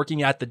that are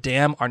working at the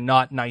dam are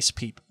not nice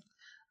people.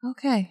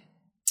 Okay.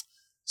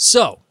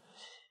 So,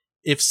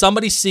 if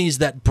somebody sees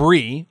that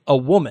Bree, a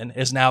woman,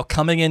 is now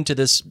coming into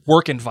this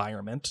work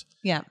environment,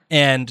 Yeah.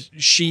 and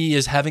she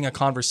is having a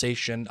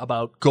conversation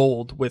about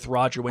gold with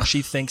Roger when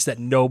she thinks that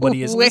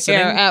nobody is listening.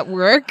 At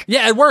work?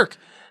 Yeah, at work.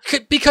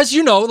 Because,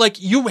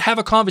 you have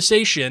a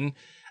conversation,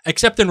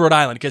 except in Rhode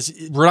Island, because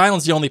Rhode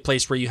Island's the only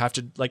place where you have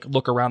to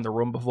look around the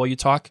room before you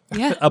talk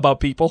about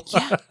people.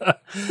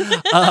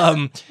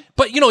 Yeah.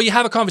 But, you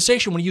have a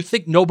conversation when you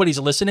think nobody's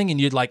listening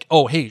and you're like,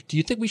 oh, hey, do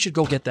you think we should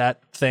go get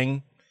that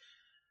thing?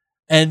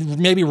 And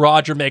maybe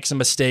Roger makes a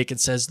mistake and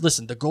says,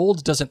 listen, the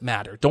gold doesn't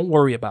matter. Don't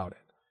worry about it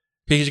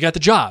because you got the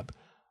job.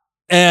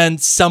 And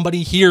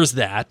somebody hears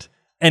that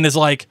and is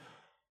like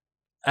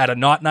at a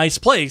not nice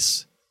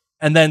place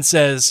and then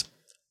says,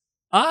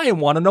 I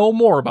want to know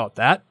more about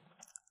that.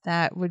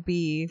 That would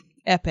be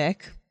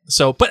epic.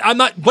 So, but I'm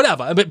not,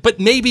 whatever. But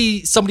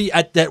maybe somebody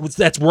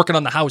that's working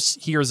on the house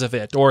hears of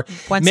it. Or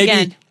Once maybe,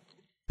 again,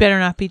 better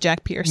not be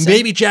Jack Pearson.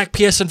 Maybe Jack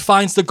Pearson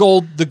finds the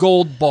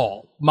gold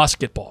ball,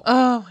 musket ball.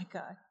 Oh my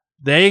God.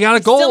 They got a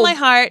gold. Still my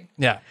heart.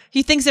 Yeah.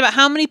 He thinks about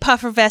how many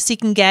puffer vests he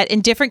can get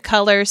in different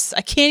colors.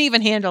 I can't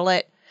even handle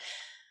it.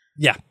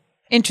 Yeah.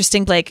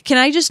 Interesting, Blake. Can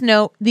I just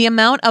note the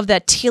amount of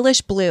that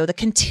tealish blue that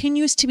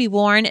continues to be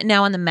worn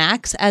now on the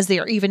Max as they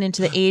are even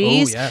into the 80s?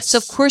 Oh, yes. So,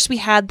 of course, we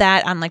had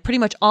that on like pretty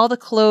much all the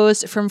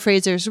clothes from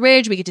Fraser's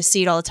Ridge. We get to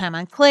see it all the time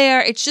on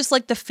Claire. It's just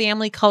like the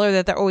family color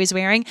that they're always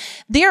wearing.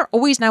 They're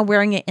always now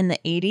wearing it in the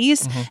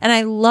 80s. And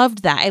I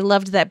loved that. I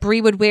loved that Brie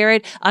would wear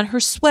it on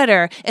her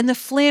sweater and the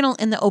flannel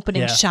in the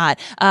opening shot.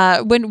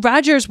 When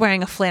Roger's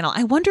wearing a flannel,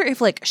 I wonder if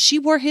like she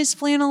wore his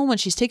flannel when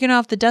she's taking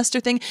off the duster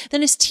thing,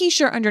 then his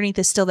t-shirt underneath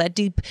is still that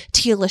deep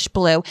tealish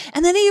blue.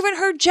 And then even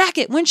her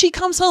jacket when she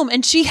comes home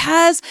and she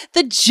has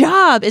the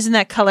job is in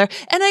that color.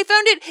 And I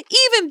found it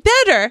even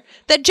better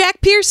that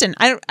Jack Pearson,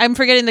 I'm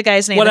forgetting the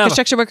guy's name, Whatever. the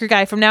construction worker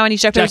guy from Now On,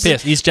 he's Jack Pearson.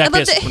 He's Jack I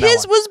love Pearson that from now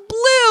his on. was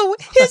blue.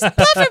 His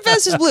puffer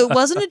vest is blue. It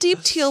wasn't a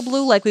deep teal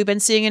blue like we've been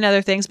seeing in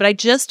other things, but I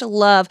just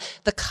love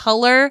the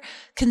color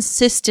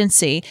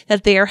consistency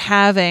that they are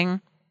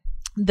having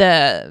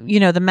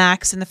the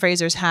Max and the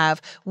Frasers have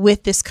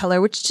with this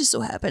color, which just so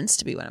happens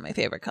to be one of my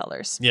favorite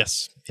colors.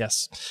 Yes.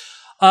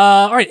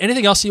 All right.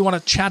 Anything else you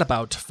want to chat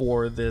about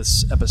for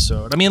this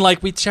episode? I mean,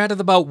 like we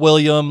chatted about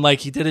William, like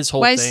he did his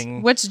whole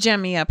thing. What's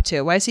Jemmy up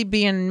to? Why is he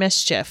being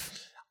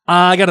mischief?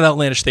 I got an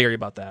outlandish theory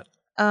about that.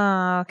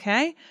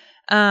 Okay.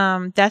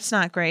 That's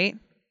not great.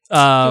 Do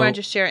you want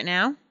to just share it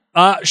now?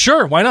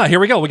 Sure. Why not? Here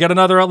we go. We got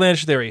another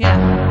outlandish theory.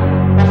 Yeah.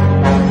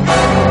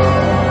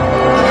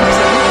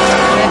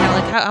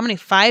 How many?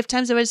 5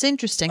 times it was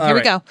interesting. Here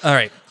we go. All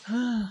right.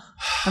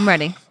 I'm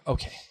ready.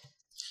 Okay.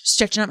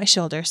 Stretching out my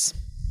shoulders.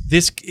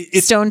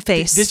 It's Stone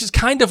face. This is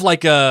kind of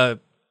like an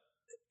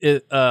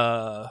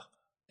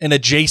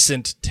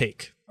adjacent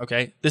take.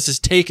 Okay, this is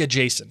take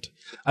adjacent.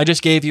 I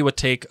just gave you a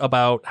take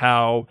about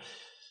how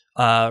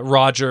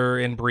Roger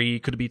and Bree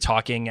could be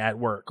talking at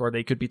work, or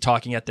they could be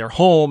talking at their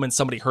home, and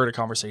somebody heard a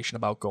conversation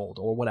about gold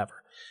or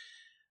whatever.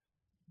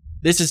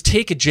 This is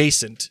take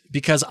adjacent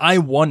because I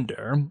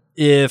wonder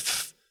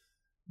if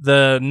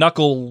the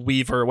knuckle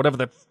weaver, whatever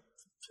the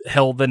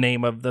hell the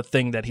name of the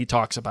thing that he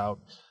talks about.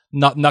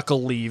 Not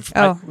knuckle leave.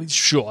 Oh.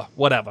 Sure,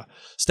 whatever.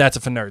 Stats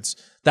are for nerds.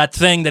 That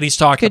thing that he's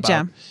talking Good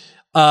about.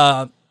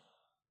 job.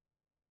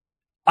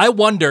 I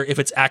wonder if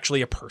it's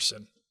actually a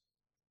person.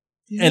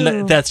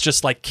 And that's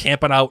just like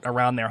camping out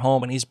around their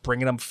home and he's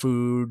bringing them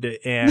food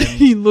and...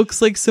 He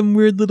looks like some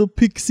weird little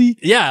pixie.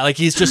 Yeah, like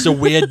he's just a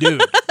weird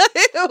dude.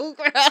 Ew,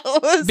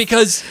 gross.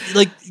 Because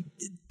like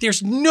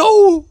there's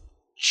no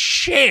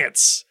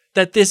chance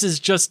that this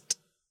is just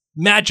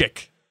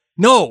magic.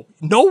 No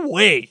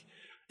way.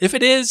 If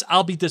it is,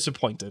 I'll be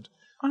disappointed.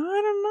 I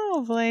don't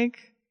know,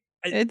 Blake.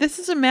 This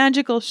is a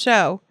magical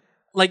show.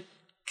 Like,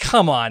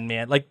 come on,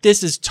 man. Like,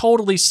 this is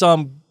totally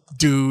some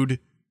dude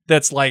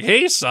that's like,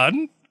 hey,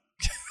 son.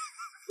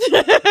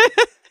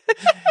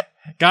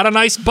 Got a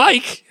nice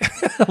bike.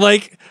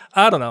 Like,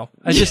 I don't know.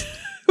 I just...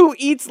 Who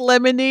eats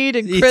lemonade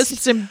and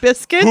crisps and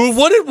biscuits? Who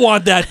wouldn't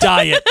want that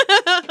diet?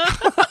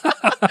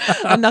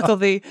 A Knuckle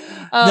V.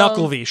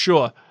 Knuckle V,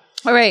 sure.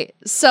 All right.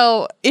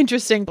 So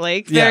interesting,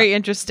 Blake. Very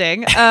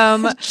interesting.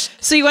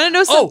 So you want to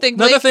know something,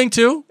 Blake? Another thing,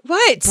 too?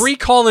 What? Bree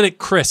calling it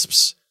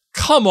crisps.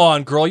 Come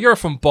on, girl. You're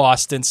from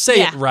Boston.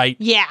 Say it right.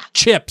 Yeah.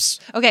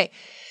 Chips. Okay.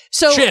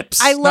 So Chips,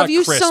 I love not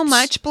you so crisps.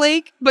 much,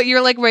 Blake, but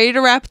you're like ready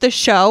to wrap the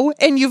show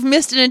and you've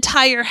missed an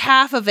entire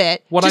half of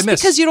it. What'd I just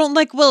miss? because you don't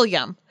like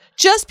William.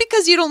 Just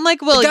because you don't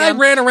like William. The guy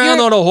ran around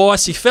on a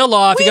horse. He fell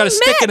off. He got a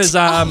stick in his a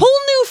arm. whole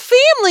new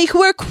family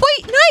who are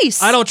quite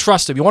nice. I don't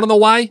trust him. You want to know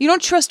why? You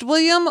don't trust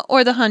William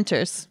or the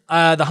Hunters?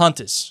 The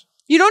Hunters.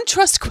 You don't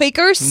trust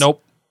Quakers?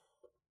 Nope.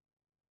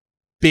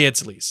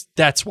 Beardsley's.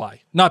 That's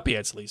why. Not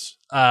Beardsley's.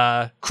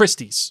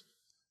 Christie's.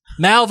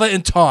 Malva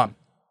and Tom.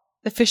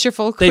 The Fisher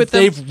folk with them?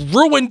 They've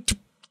ruined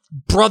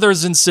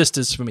brothers and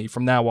sisters for me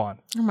from now on.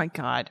 Oh my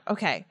God.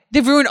 Okay.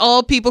 They've ruined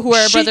all people who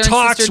are a She brother and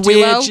talks sister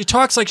weird. duo. She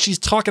talks like she's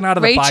talking out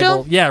of the Rachel?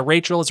 Bible. Yeah,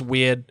 Rachel is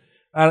weird.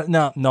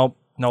 Nope.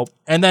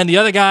 And then the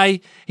other guy,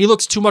 he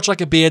looks too much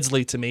like a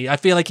Beardsley to me. I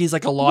feel like he's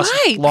like a Why?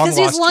 long Because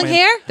he has lost long twin.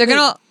 hair? They're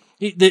going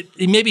to...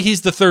 Maybe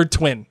he's the third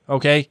twin,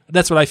 okay?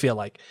 That's what I feel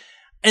like.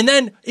 And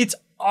then it's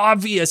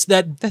obvious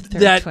that The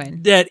third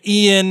twin. that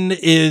Ian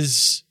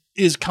is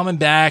coming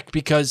back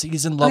because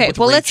he's in love with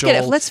Rachel. let's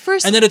get it. Let's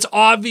first... And then it's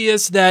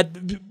obvious that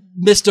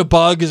Mr.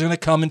 Bug is going to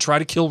come and try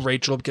to kill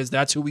Rachel because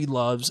that's who he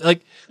loves.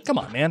 Like, come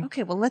on, man.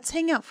 Okay, well, let's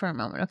hang out for a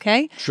moment,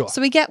 okay? Sure. So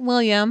we get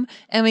William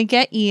and we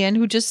get Ian,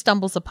 who just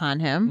stumbles upon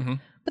him. Mm-hmm.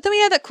 But then we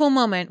have that cool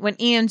moment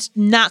when Ian's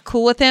not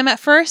cool with him at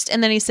first,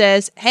 and then he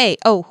says, hey,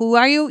 who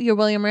are you? You're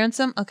William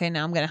Ransom? Okay,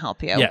 now I'm going to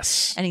help you.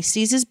 Yes. And he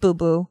sees his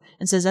boo-boo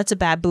and says, that's a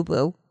bad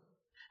boo-boo.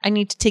 I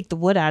need to take the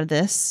wood out of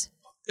this.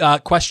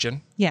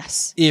 Question.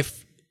 Yes.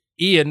 If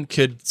Ian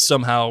could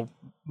somehow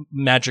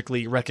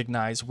magically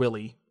recognize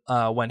Willie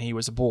when he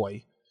was a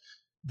boy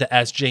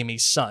as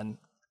Jamie's son,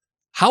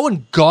 how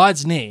in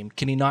God's name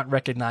can he not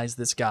recognize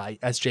this guy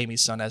as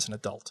Jamie's son as an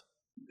adult?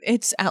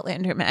 It's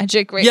Outlander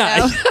magic right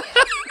now.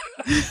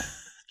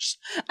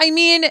 I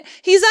mean,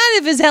 he's out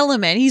of his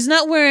element. He's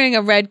not wearing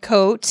a red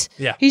coat.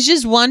 Yeah. He's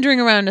just wandering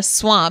around a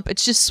swamp.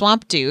 It's just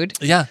swamp dude.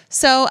 Yeah.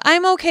 So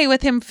I'm okay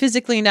with him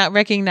physically not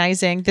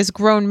recognizing this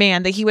grown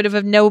man that he would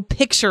have no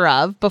picture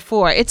of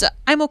before.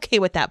 I'm okay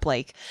with that,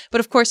 Blake. But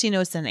of course he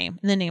knows the name,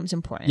 and the name's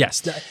important.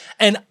 Yes.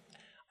 And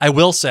I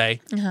will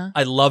say,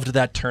 I loved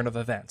that turn of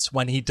events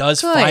when he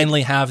does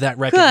finally have that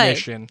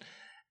recognition.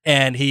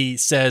 And he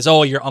says,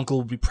 "Oh, your uncle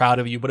will be proud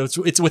of you," but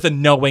it's with a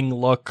knowing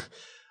look.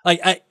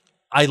 Like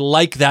I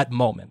like that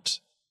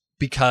moment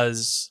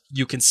because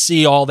you can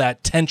see all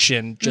that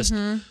tension just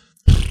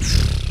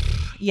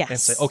Yes. and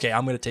say, "Okay,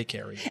 I'm going to take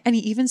care of you." And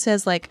he even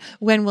says, like,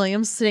 when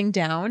William's sitting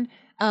down,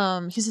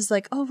 he says,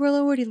 like, "Oh, Rilla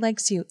already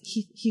likes you.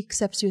 He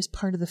accepts you as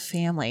part of the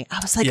family." I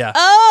was like,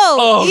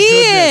 oh,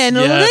 Ian,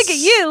 goodness,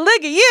 yes.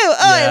 look at you.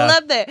 Oh, Yeah. I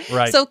love that.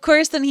 Right. So, of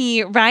course, then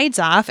he rides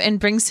off and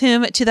brings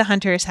him to the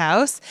hunter's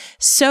house.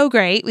 So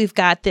great. We've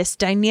got this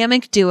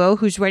dynamic duo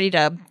who's ready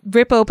to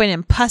rip open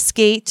and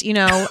puskate,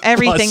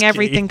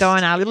 everything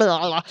going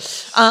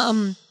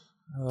on.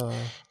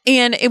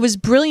 And it was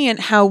brilliant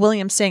how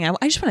William's saying, I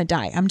just want to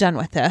die. I'm done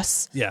with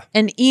this. Yeah.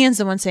 And Ian's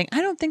the one saying,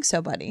 I don't think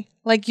so, buddy.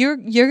 Like, you're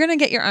going to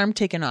get your arm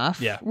taken off.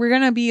 Yeah. We're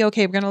going to be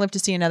okay. We're going to live to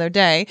see another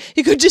day.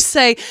 You could just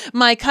say,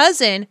 my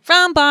cousin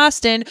from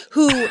Boston,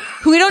 who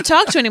we don't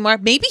talk to anymore.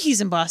 Maybe he's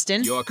in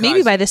Boston.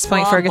 Maybe by this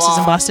point, Fergus is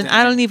in Boston.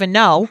 I don't even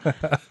know.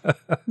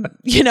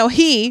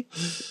 He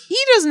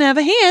doesn't have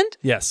a hand.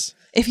 Yes.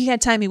 If he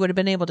had time, he would have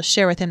been able to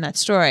share with him that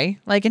story.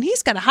 Like, and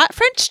he's got a hot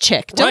French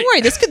chick. Don't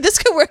worry, this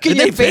could work in And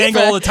your they bang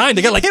favor. all the time.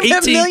 They got like 18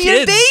 a million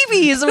kids.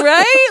 babies,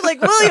 right?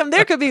 Like, William,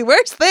 there could be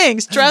worse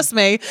things. Trust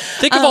me.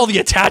 Think of all the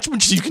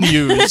attachments you can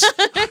use.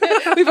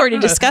 We've already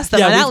discussed them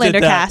Yeah, on we did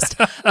Outlander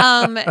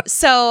that. cast.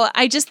 So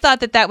I just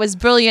thought that was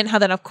brilliant. How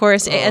then, of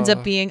course, it ends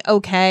up being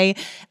okay.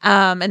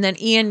 And then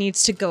Ian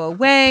needs to go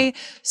away.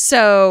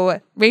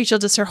 So Rachel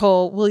does her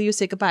whole, will you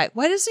say goodbye?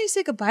 Why doesn't he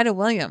say goodbye to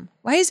William?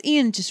 Why is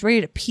Ian just ready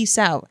to peace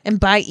out and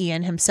bye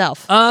Ian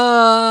himself?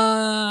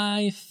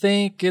 I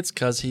think it's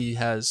because he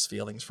has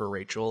feelings for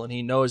Rachel, and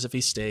he knows if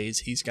he stays,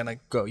 he's gonna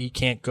go. He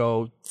can't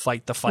go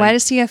fight the fight. Why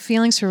does he have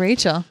feelings for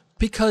Rachel?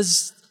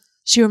 Because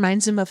She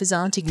reminds him of his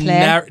auntie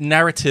Claire.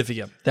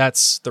 narrativium.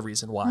 That's the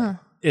reason why.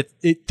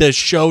 The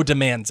show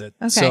demands it.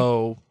 Okay.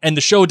 So, and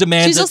the show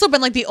demands She's it. also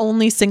been like the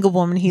only single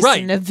woman he's Right.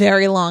 seen in a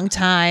very long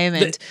time,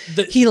 and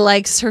he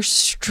likes her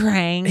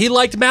strength. He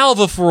liked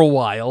Malva for a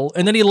while,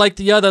 and then he liked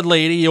the other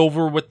lady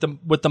over with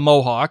the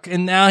mohawk,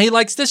 and now he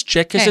likes this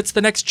chick because it's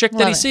the next chick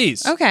that he it.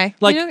 sees. Okay.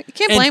 Like, You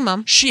can't and blame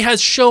him. She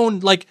has shown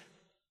like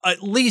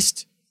at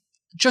least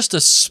just a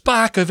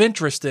spark of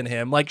interest in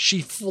him. Like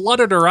she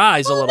fluttered her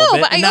eyes a little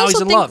bit, but and I now also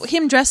he's in think love.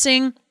 him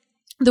dressing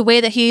the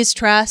way that he's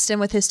dressed and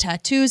with his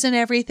tattoos and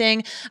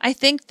everything, I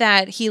think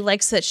that he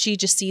likes that she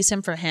just sees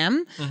him for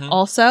him.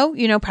 Also,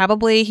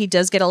 probably he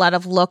does get a lot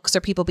of looks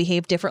or people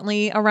behave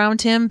differently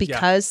around him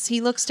because he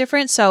looks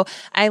different. So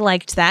I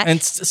liked that.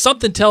 And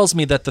something tells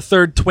me that the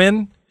third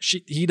twin,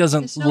 he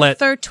doesn't There's no let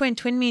third twin.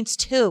 Twin means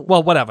two.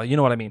 well, whatever. You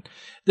know what I mean.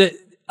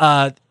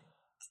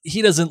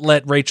 He doesn't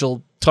let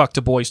Rachel talk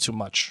to boys too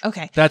much.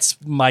 Okay. That's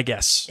my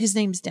guess. His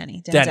name's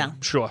Denny. Danny,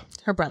 Denzel. sure.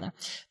 Her brother,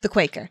 the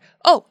Quaker.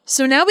 Oh,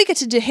 so now we get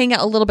to hang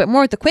out a little bit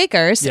more with the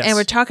Quakers, Yes. and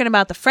we're talking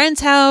about the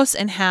friend's house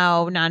and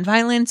how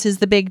nonviolence is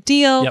the big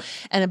deal. Yep.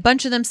 And a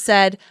bunch of them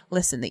said,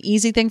 listen, the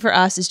easy thing for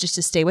us is just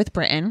to stay with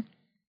Britain,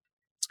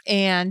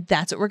 and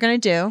that's what we're going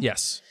to do.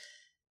 Yes.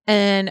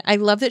 And I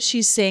love that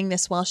she's saying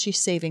this while she's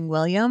saving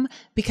William,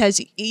 because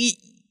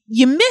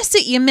you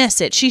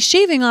miss it. She's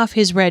shaving off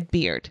his red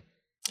beard.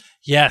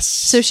 Yes.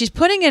 So she's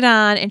putting it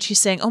on and she's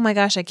saying, oh my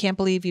gosh, I can't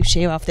believe you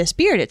shave off this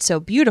beard. It's so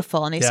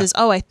beautiful. And he says,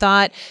 oh, I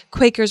thought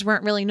Quakers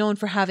weren't really known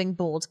for having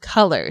bold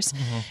colors.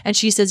 And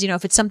she says,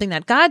 if it's something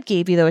that God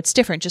gave you, though, it's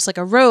different. Just like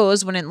a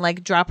rose wouldn't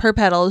like drop her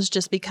petals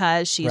just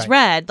because she's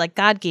red. Like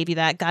God gave you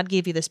that. God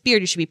gave you this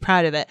beard. You should be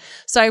proud of it.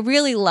 So I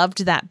really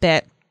loved that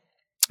bit.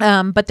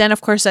 But then,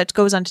 of course, that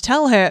goes on to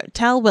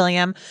tell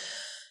William,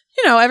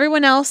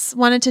 everyone else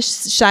wanted to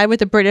side with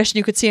the British, and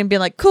you could see him being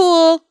like,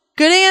 cool,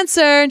 good answer.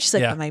 And she's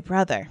like, but my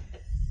brother.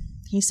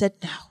 He said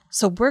no.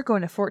 So we're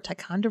going to Fort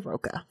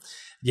Ticonderoga.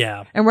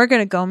 Yeah. And we're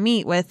going to go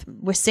meet with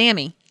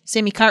Sammy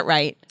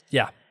Cartwright.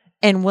 Yeah.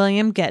 And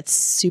William gets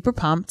super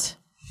pumped.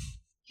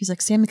 He's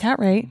like, Sammy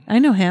Cartwright, I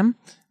know him.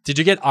 Did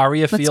you get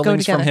Arya Let's go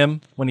feelings from together.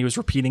 him when he was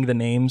repeating the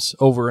names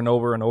over and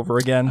over and over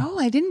again? Oh,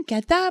 I didn't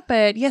get that.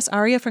 But yes,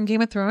 Arya from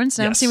Game of Thrones.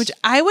 And I'm Yes. seeing which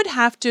I would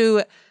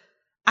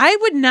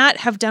not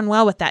have done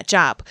well with that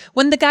job.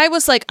 When the guy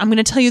was like, I'm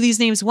going to tell you these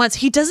names once,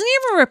 he doesn't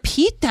even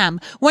repeat them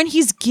when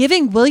he's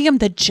giving William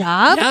the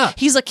job. Yeah.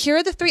 He's like, here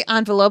are the 3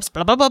 envelopes,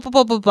 blah, blah, blah, blah,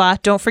 blah, blah, blah.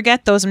 Don't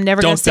forget those. I'm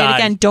never going Don't to say die. it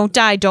again. Don't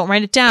die. Don't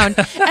write it down. And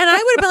I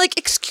would have been like,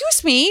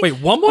 excuse me. Wait,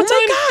 one more Oh my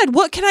time? God.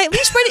 What, can I at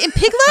least write it in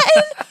Pig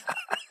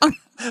Latin?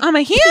 on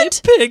my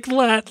hand? Pig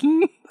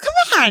Latin.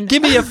 Come on.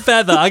 Give me a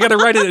feather. I got to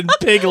write it in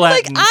Pig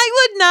Latin. Like,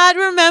 I would not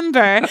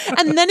remember.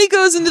 And then he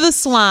goes into the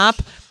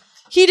swamp.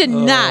 He did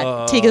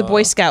not take a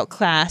Boy Scout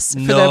class for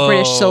the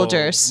British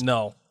soldiers.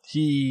 No.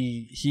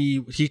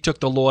 he took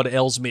the Lord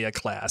Ellesmere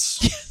class.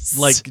 Yes.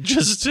 Like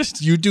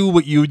just you do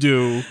what you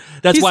do.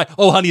 That's why.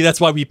 Oh, honey,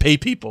 that's why we pay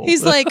people.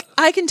 He's like,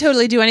 I can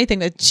totally do anything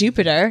with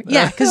Jupiter.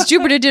 Yeah, because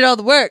Jupiter did all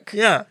the work.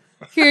 Yeah.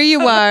 Here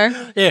you are.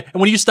 Yeah,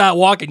 and when you start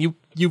walking, you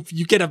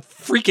get a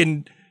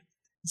freaking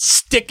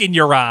stick in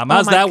your arm.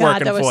 How's that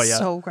working that for you?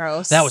 So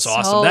gross. That was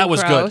awesome. So that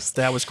was gross.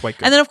 good. That was quite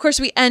good. And then, of course,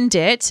 we end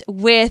it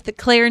with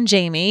Claire and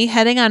Jamie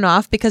heading on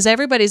off because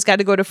everybody's got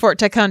to go to Fort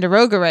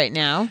Ticonderoga right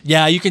now.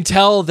 Yeah, you can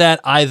tell that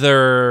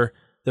either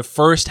the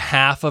first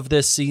half of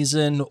this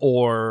season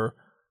or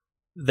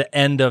the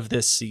end of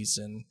this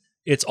season,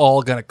 it's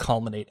all going to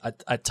culminate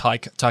at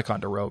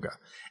Ticonderoga.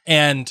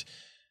 And,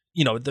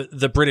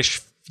 the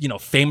British,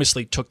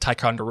 famously took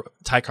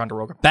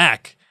Ticonderoga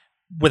back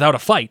without a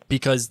fight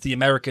because the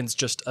Americans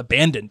just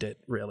abandoned it,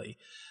 really.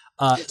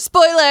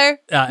 Spoiler,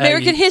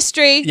 American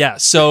history. Yeah,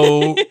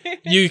 so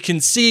you can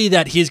see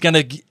that he's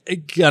gonna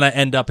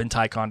end up in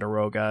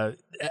Ticonderoga.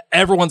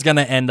 Everyone's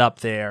gonna end up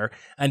there,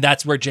 and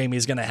that's where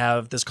Jamie's gonna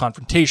have this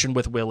confrontation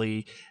with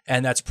Willie,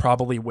 and that's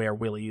probably where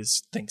Willie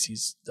thinks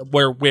he's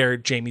where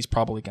Jamie's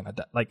probably gonna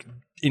die, like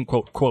in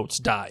quotes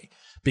die.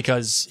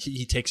 Because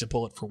he takes a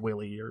bullet for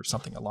Willie or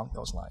something along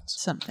those lines.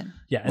 Something.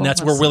 Yeah, and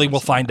that's where Willie will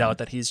find out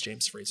that he's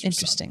James Fraser's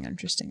son.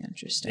 Interesting.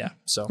 Yeah,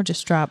 so. We'll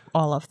just drop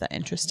all of the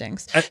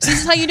interestings. So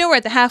this is how you know we're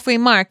at the halfway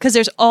mark, because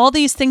there's all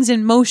these things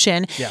in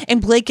motion, and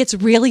Blake gets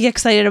really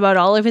excited about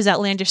all of his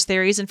outlandish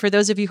theories. And for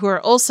those of you who are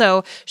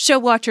also show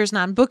watchers,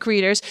 non-book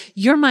readers,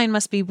 your mind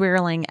must be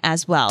whirling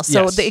as well.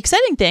 So the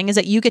exciting thing is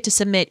that you get to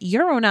submit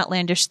your own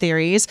outlandish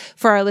theories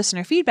for our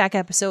listener feedback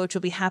episode, which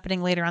will be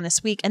happening later on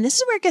this week. And this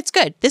is where it gets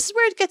good.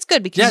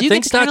 Because you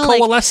things start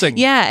coalescing.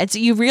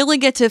 You really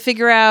get to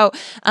figure out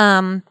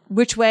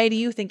which way do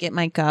you think it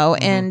might go.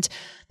 Mm-hmm. And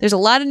there's a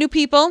lot of new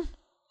people,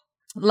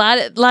 a lot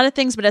of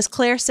things. But as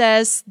Claire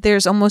says,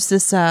 there's almost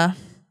this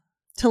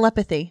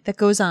telepathy that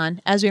goes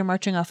on as we are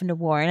marching off into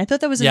war. And I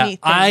thought that was a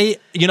neat thing.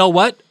 You know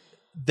what?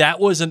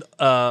 That was a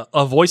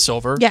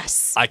voiceover.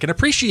 Yes. I can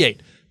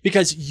appreciate,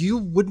 because you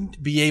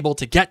wouldn't be able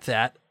to get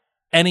that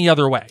any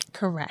other way.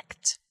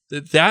 Correct.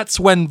 That's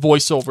when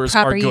voiceovers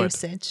are good.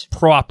 Usage.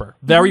 Proper.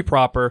 Very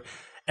proper.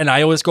 And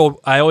I always go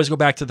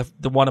back to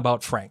the one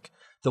about Frank.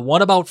 The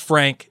one about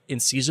Frank in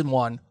season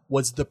 1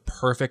 was the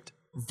perfect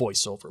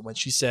voiceover when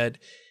she said,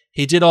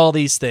 he did all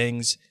these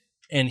things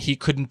and he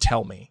couldn't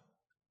tell me,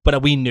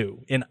 but we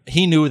knew, and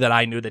he knew that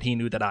I knew that he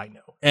knew that I knew.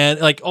 And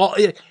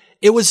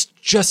it was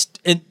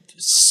just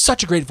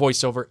such a great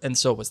voiceover. And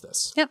so was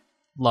this. Yep.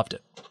 Loved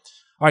it.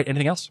 All right.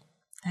 Anything else?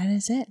 That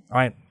is it. All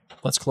right.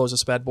 Let's close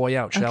this bad boy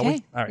out, shall we?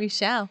 All right. We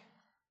shall.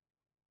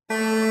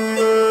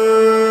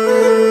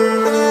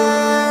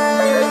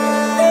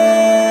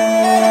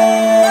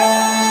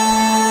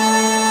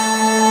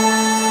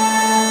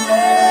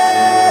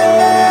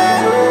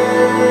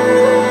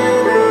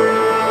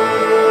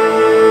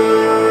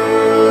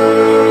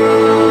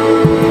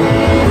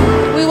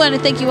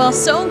 Thank you all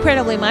so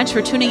incredibly much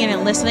for tuning in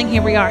and listening.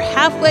 Here we are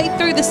halfway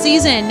through the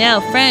season. Now,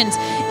 friends,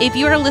 if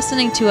you are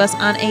listening to us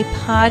on a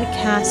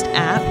podcast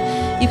app,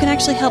 you can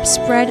actually help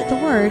spread the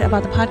word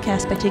about the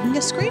podcast by taking a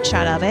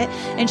screenshot of it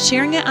and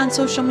sharing it on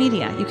social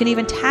media. You can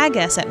even tag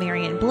us at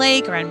Marian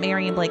Blake or on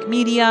Marian Blake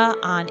Media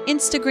on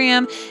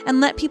Instagram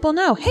and let people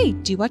know, hey,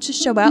 do you watch the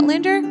show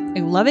Outlander? Are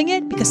you loving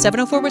it? Because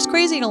 704 was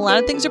crazy and a lot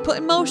of things are put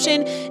in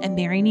motion, and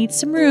Mary needs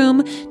some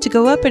room to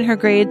go up in her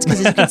grades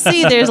because, as you can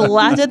see, there's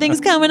lots of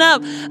things coming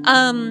up.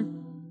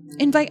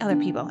 Invite other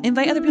people.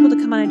 Invite other people to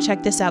come on and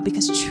check this out,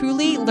 because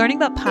truly learning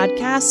about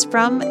podcasts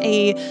from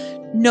a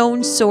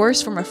known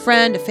source, from a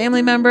friend, a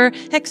family member,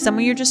 heck,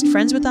 someone you're just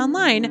friends with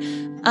online,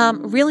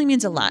 really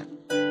means a lot.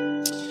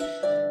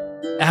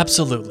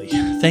 Absolutely.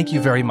 Thank you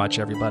very much,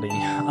 everybody.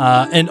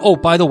 And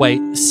by the way,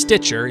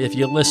 Stitcher, if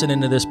you're listening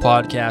to this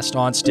podcast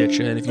on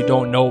Stitcher, and if you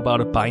don't know about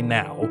it by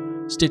now,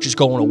 Stitcher's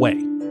going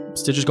away.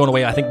 Stitcher's going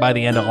away, I think, by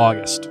the end of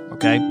August.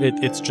 Okay?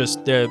 It's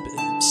just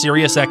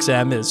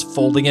SiriusXM is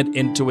folding it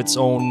into its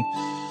own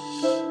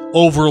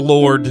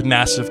overlord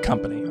massive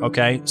company.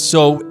 Okay?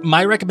 So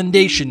my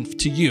recommendation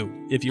to you,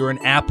 if you're an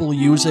Apple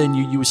user and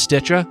you use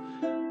Stitcher,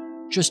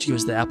 just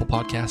use the Apple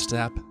Podcast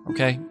app.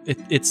 Okay? It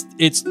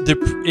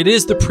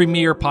is the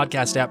premier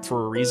podcast app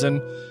for a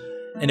reason.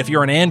 And if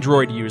you're an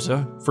Android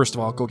user, first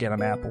of all, go get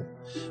an Apple.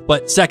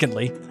 But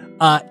secondly,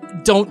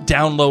 don't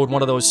download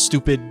one of those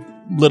stupid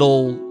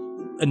little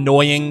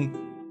annoying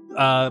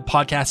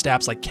podcast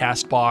apps like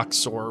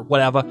Castbox or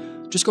whatever.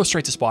 Just go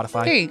straight to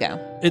Spotify. There you go.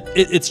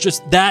 It's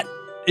just, that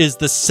is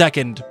the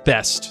second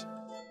best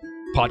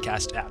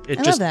podcast app.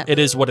 I love that. It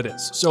is what it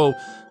is. So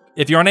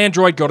if you're on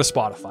Android, go to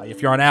Spotify.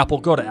 If you're on Apple,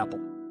 go to Apple.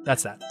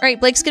 That's that. All right,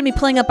 Blake's going to be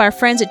pulling up our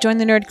friends at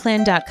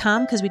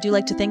jointhenerdclan.com, because we do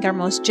like to thank our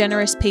most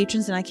generous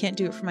patrons, and I can't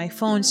do it from my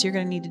phone, so you're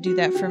going to need to do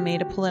that for me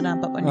to pull it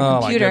up on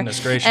your computer. My goodness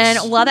gracious. And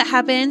while that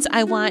happens,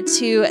 I want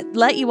to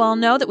let you all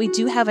know that we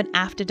do have an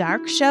After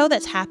Dark show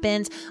that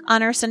happens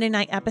on our Sunday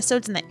night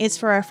episodes, and that is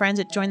for our friends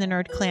at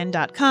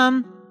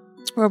jointhenerdclan.com.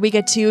 where we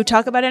get to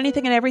talk about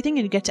anything and everything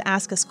and you get to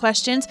ask us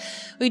questions.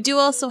 We do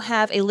also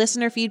have a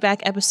listener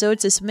feedback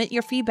episode, so submit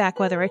your feedback,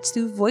 whether it's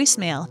through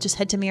voicemail. Just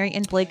head to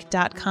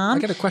maryandblake.com.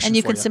 I got a question and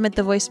you for can you. submit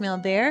the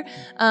voicemail there.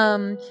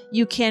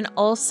 You can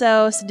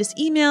also send us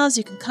emails.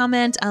 You can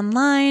comment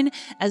online,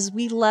 as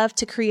we love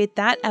to create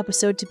that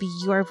episode to be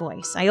your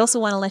voice. I also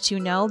want to let you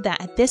know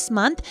that this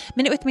month,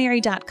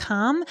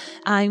 minutewithmary.com,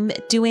 I'm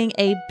doing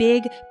a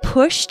big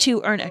push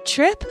to earn a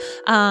trip.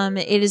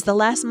 It is the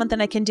last month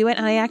that I can do it,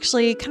 and I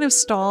actually kind of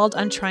stalled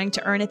on trying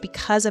to earn it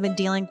because I've been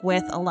dealing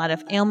with a lot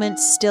of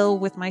ailments still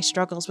with my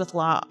struggles with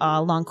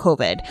long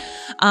COVID.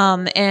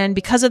 And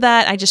because of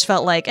that, I just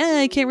felt like,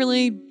 I can't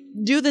really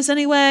do this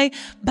anyway,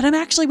 but I'm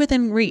actually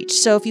within reach.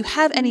 So if you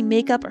have any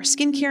makeup or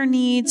skincare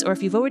needs, or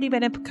if you've already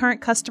been a current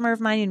customer of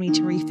mine and need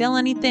to refill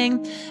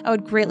anything, I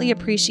would greatly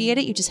appreciate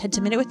it. You just head to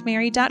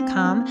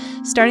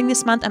minutewithmary.com. Starting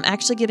this month, I'm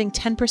actually giving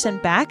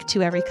 10% back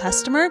to every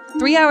customer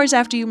 3 hours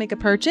after you make a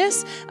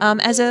purchase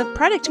as a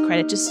product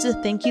credit, just to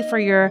thank you for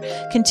your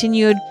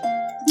continued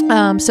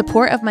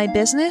support of my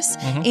business.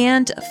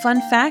 And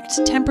fun fact,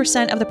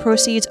 10% of the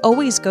proceeds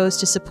always goes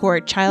to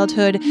support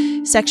childhood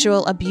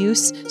sexual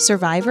abuse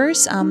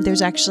survivors.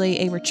 There's actually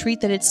a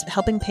retreat that it's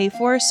helping pay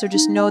for, so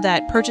just know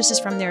that purchases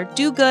from there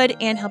do good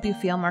and help you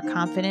feel more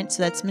confident.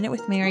 So that's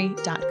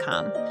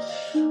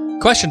minutewithmary.com.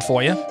 Question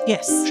for you.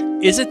 Yes.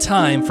 Is it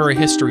time for a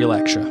history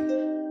lecture?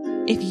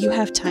 If you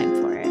have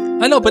time for it.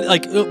 I know, but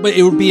but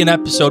it would be an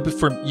episode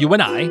for you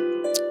and I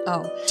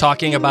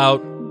talking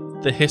about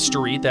the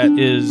history that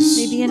is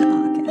maybe in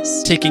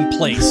August taking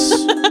place.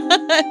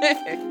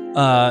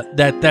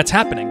 That's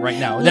happening right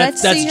now.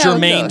 That's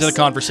germane to the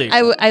conversation.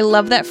 I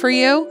love that for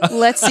you.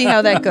 Let's see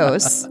how that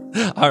goes.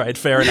 All right,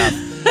 fair enough.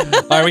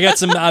 All right, we got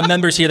some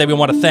members here that we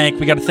want to thank.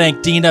 We got to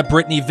thank Dina,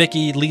 Brittany,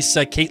 Vicky,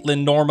 Lisa,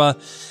 Caitlin, Norma,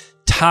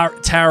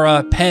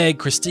 Tara, Peg,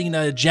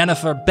 Christina,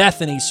 Jennifer,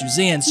 Bethany,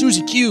 Suzanne,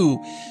 Susie Q,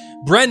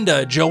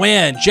 Brenda,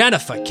 Joanne,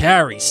 Jennifer,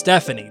 Carrie,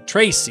 Stephanie,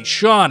 Tracy,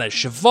 Shauna,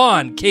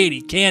 Siobhan, Katie,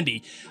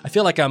 Candy. I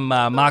feel like I'm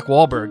Mark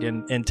Wahlberg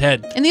and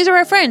Ted. And these are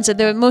our friends,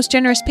 the most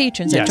generous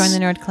patrons at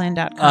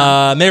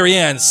jointhenerdclan.com.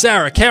 Marianne,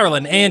 Sarah,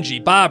 Carolyn,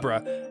 Angie,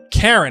 Barbara,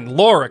 Karen,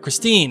 Laura,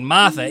 Christine,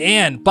 Martha,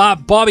 Ann,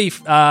 Bobby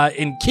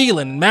in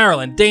Keelan,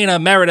 Marilyn, Dana,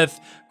 Meredith,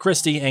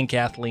 Christy, and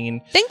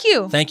Kathleen. Thank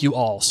you. Thank you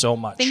all so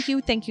much. Thank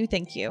you.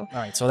 All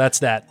right, so that's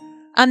that.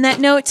 On that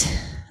note,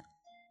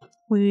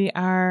 we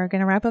are going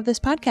to wrap up this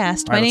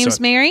podcast. My name's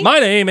Mary. My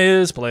name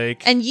is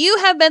Blake. And you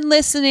have been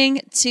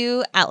listening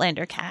to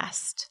Outlander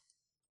Cast.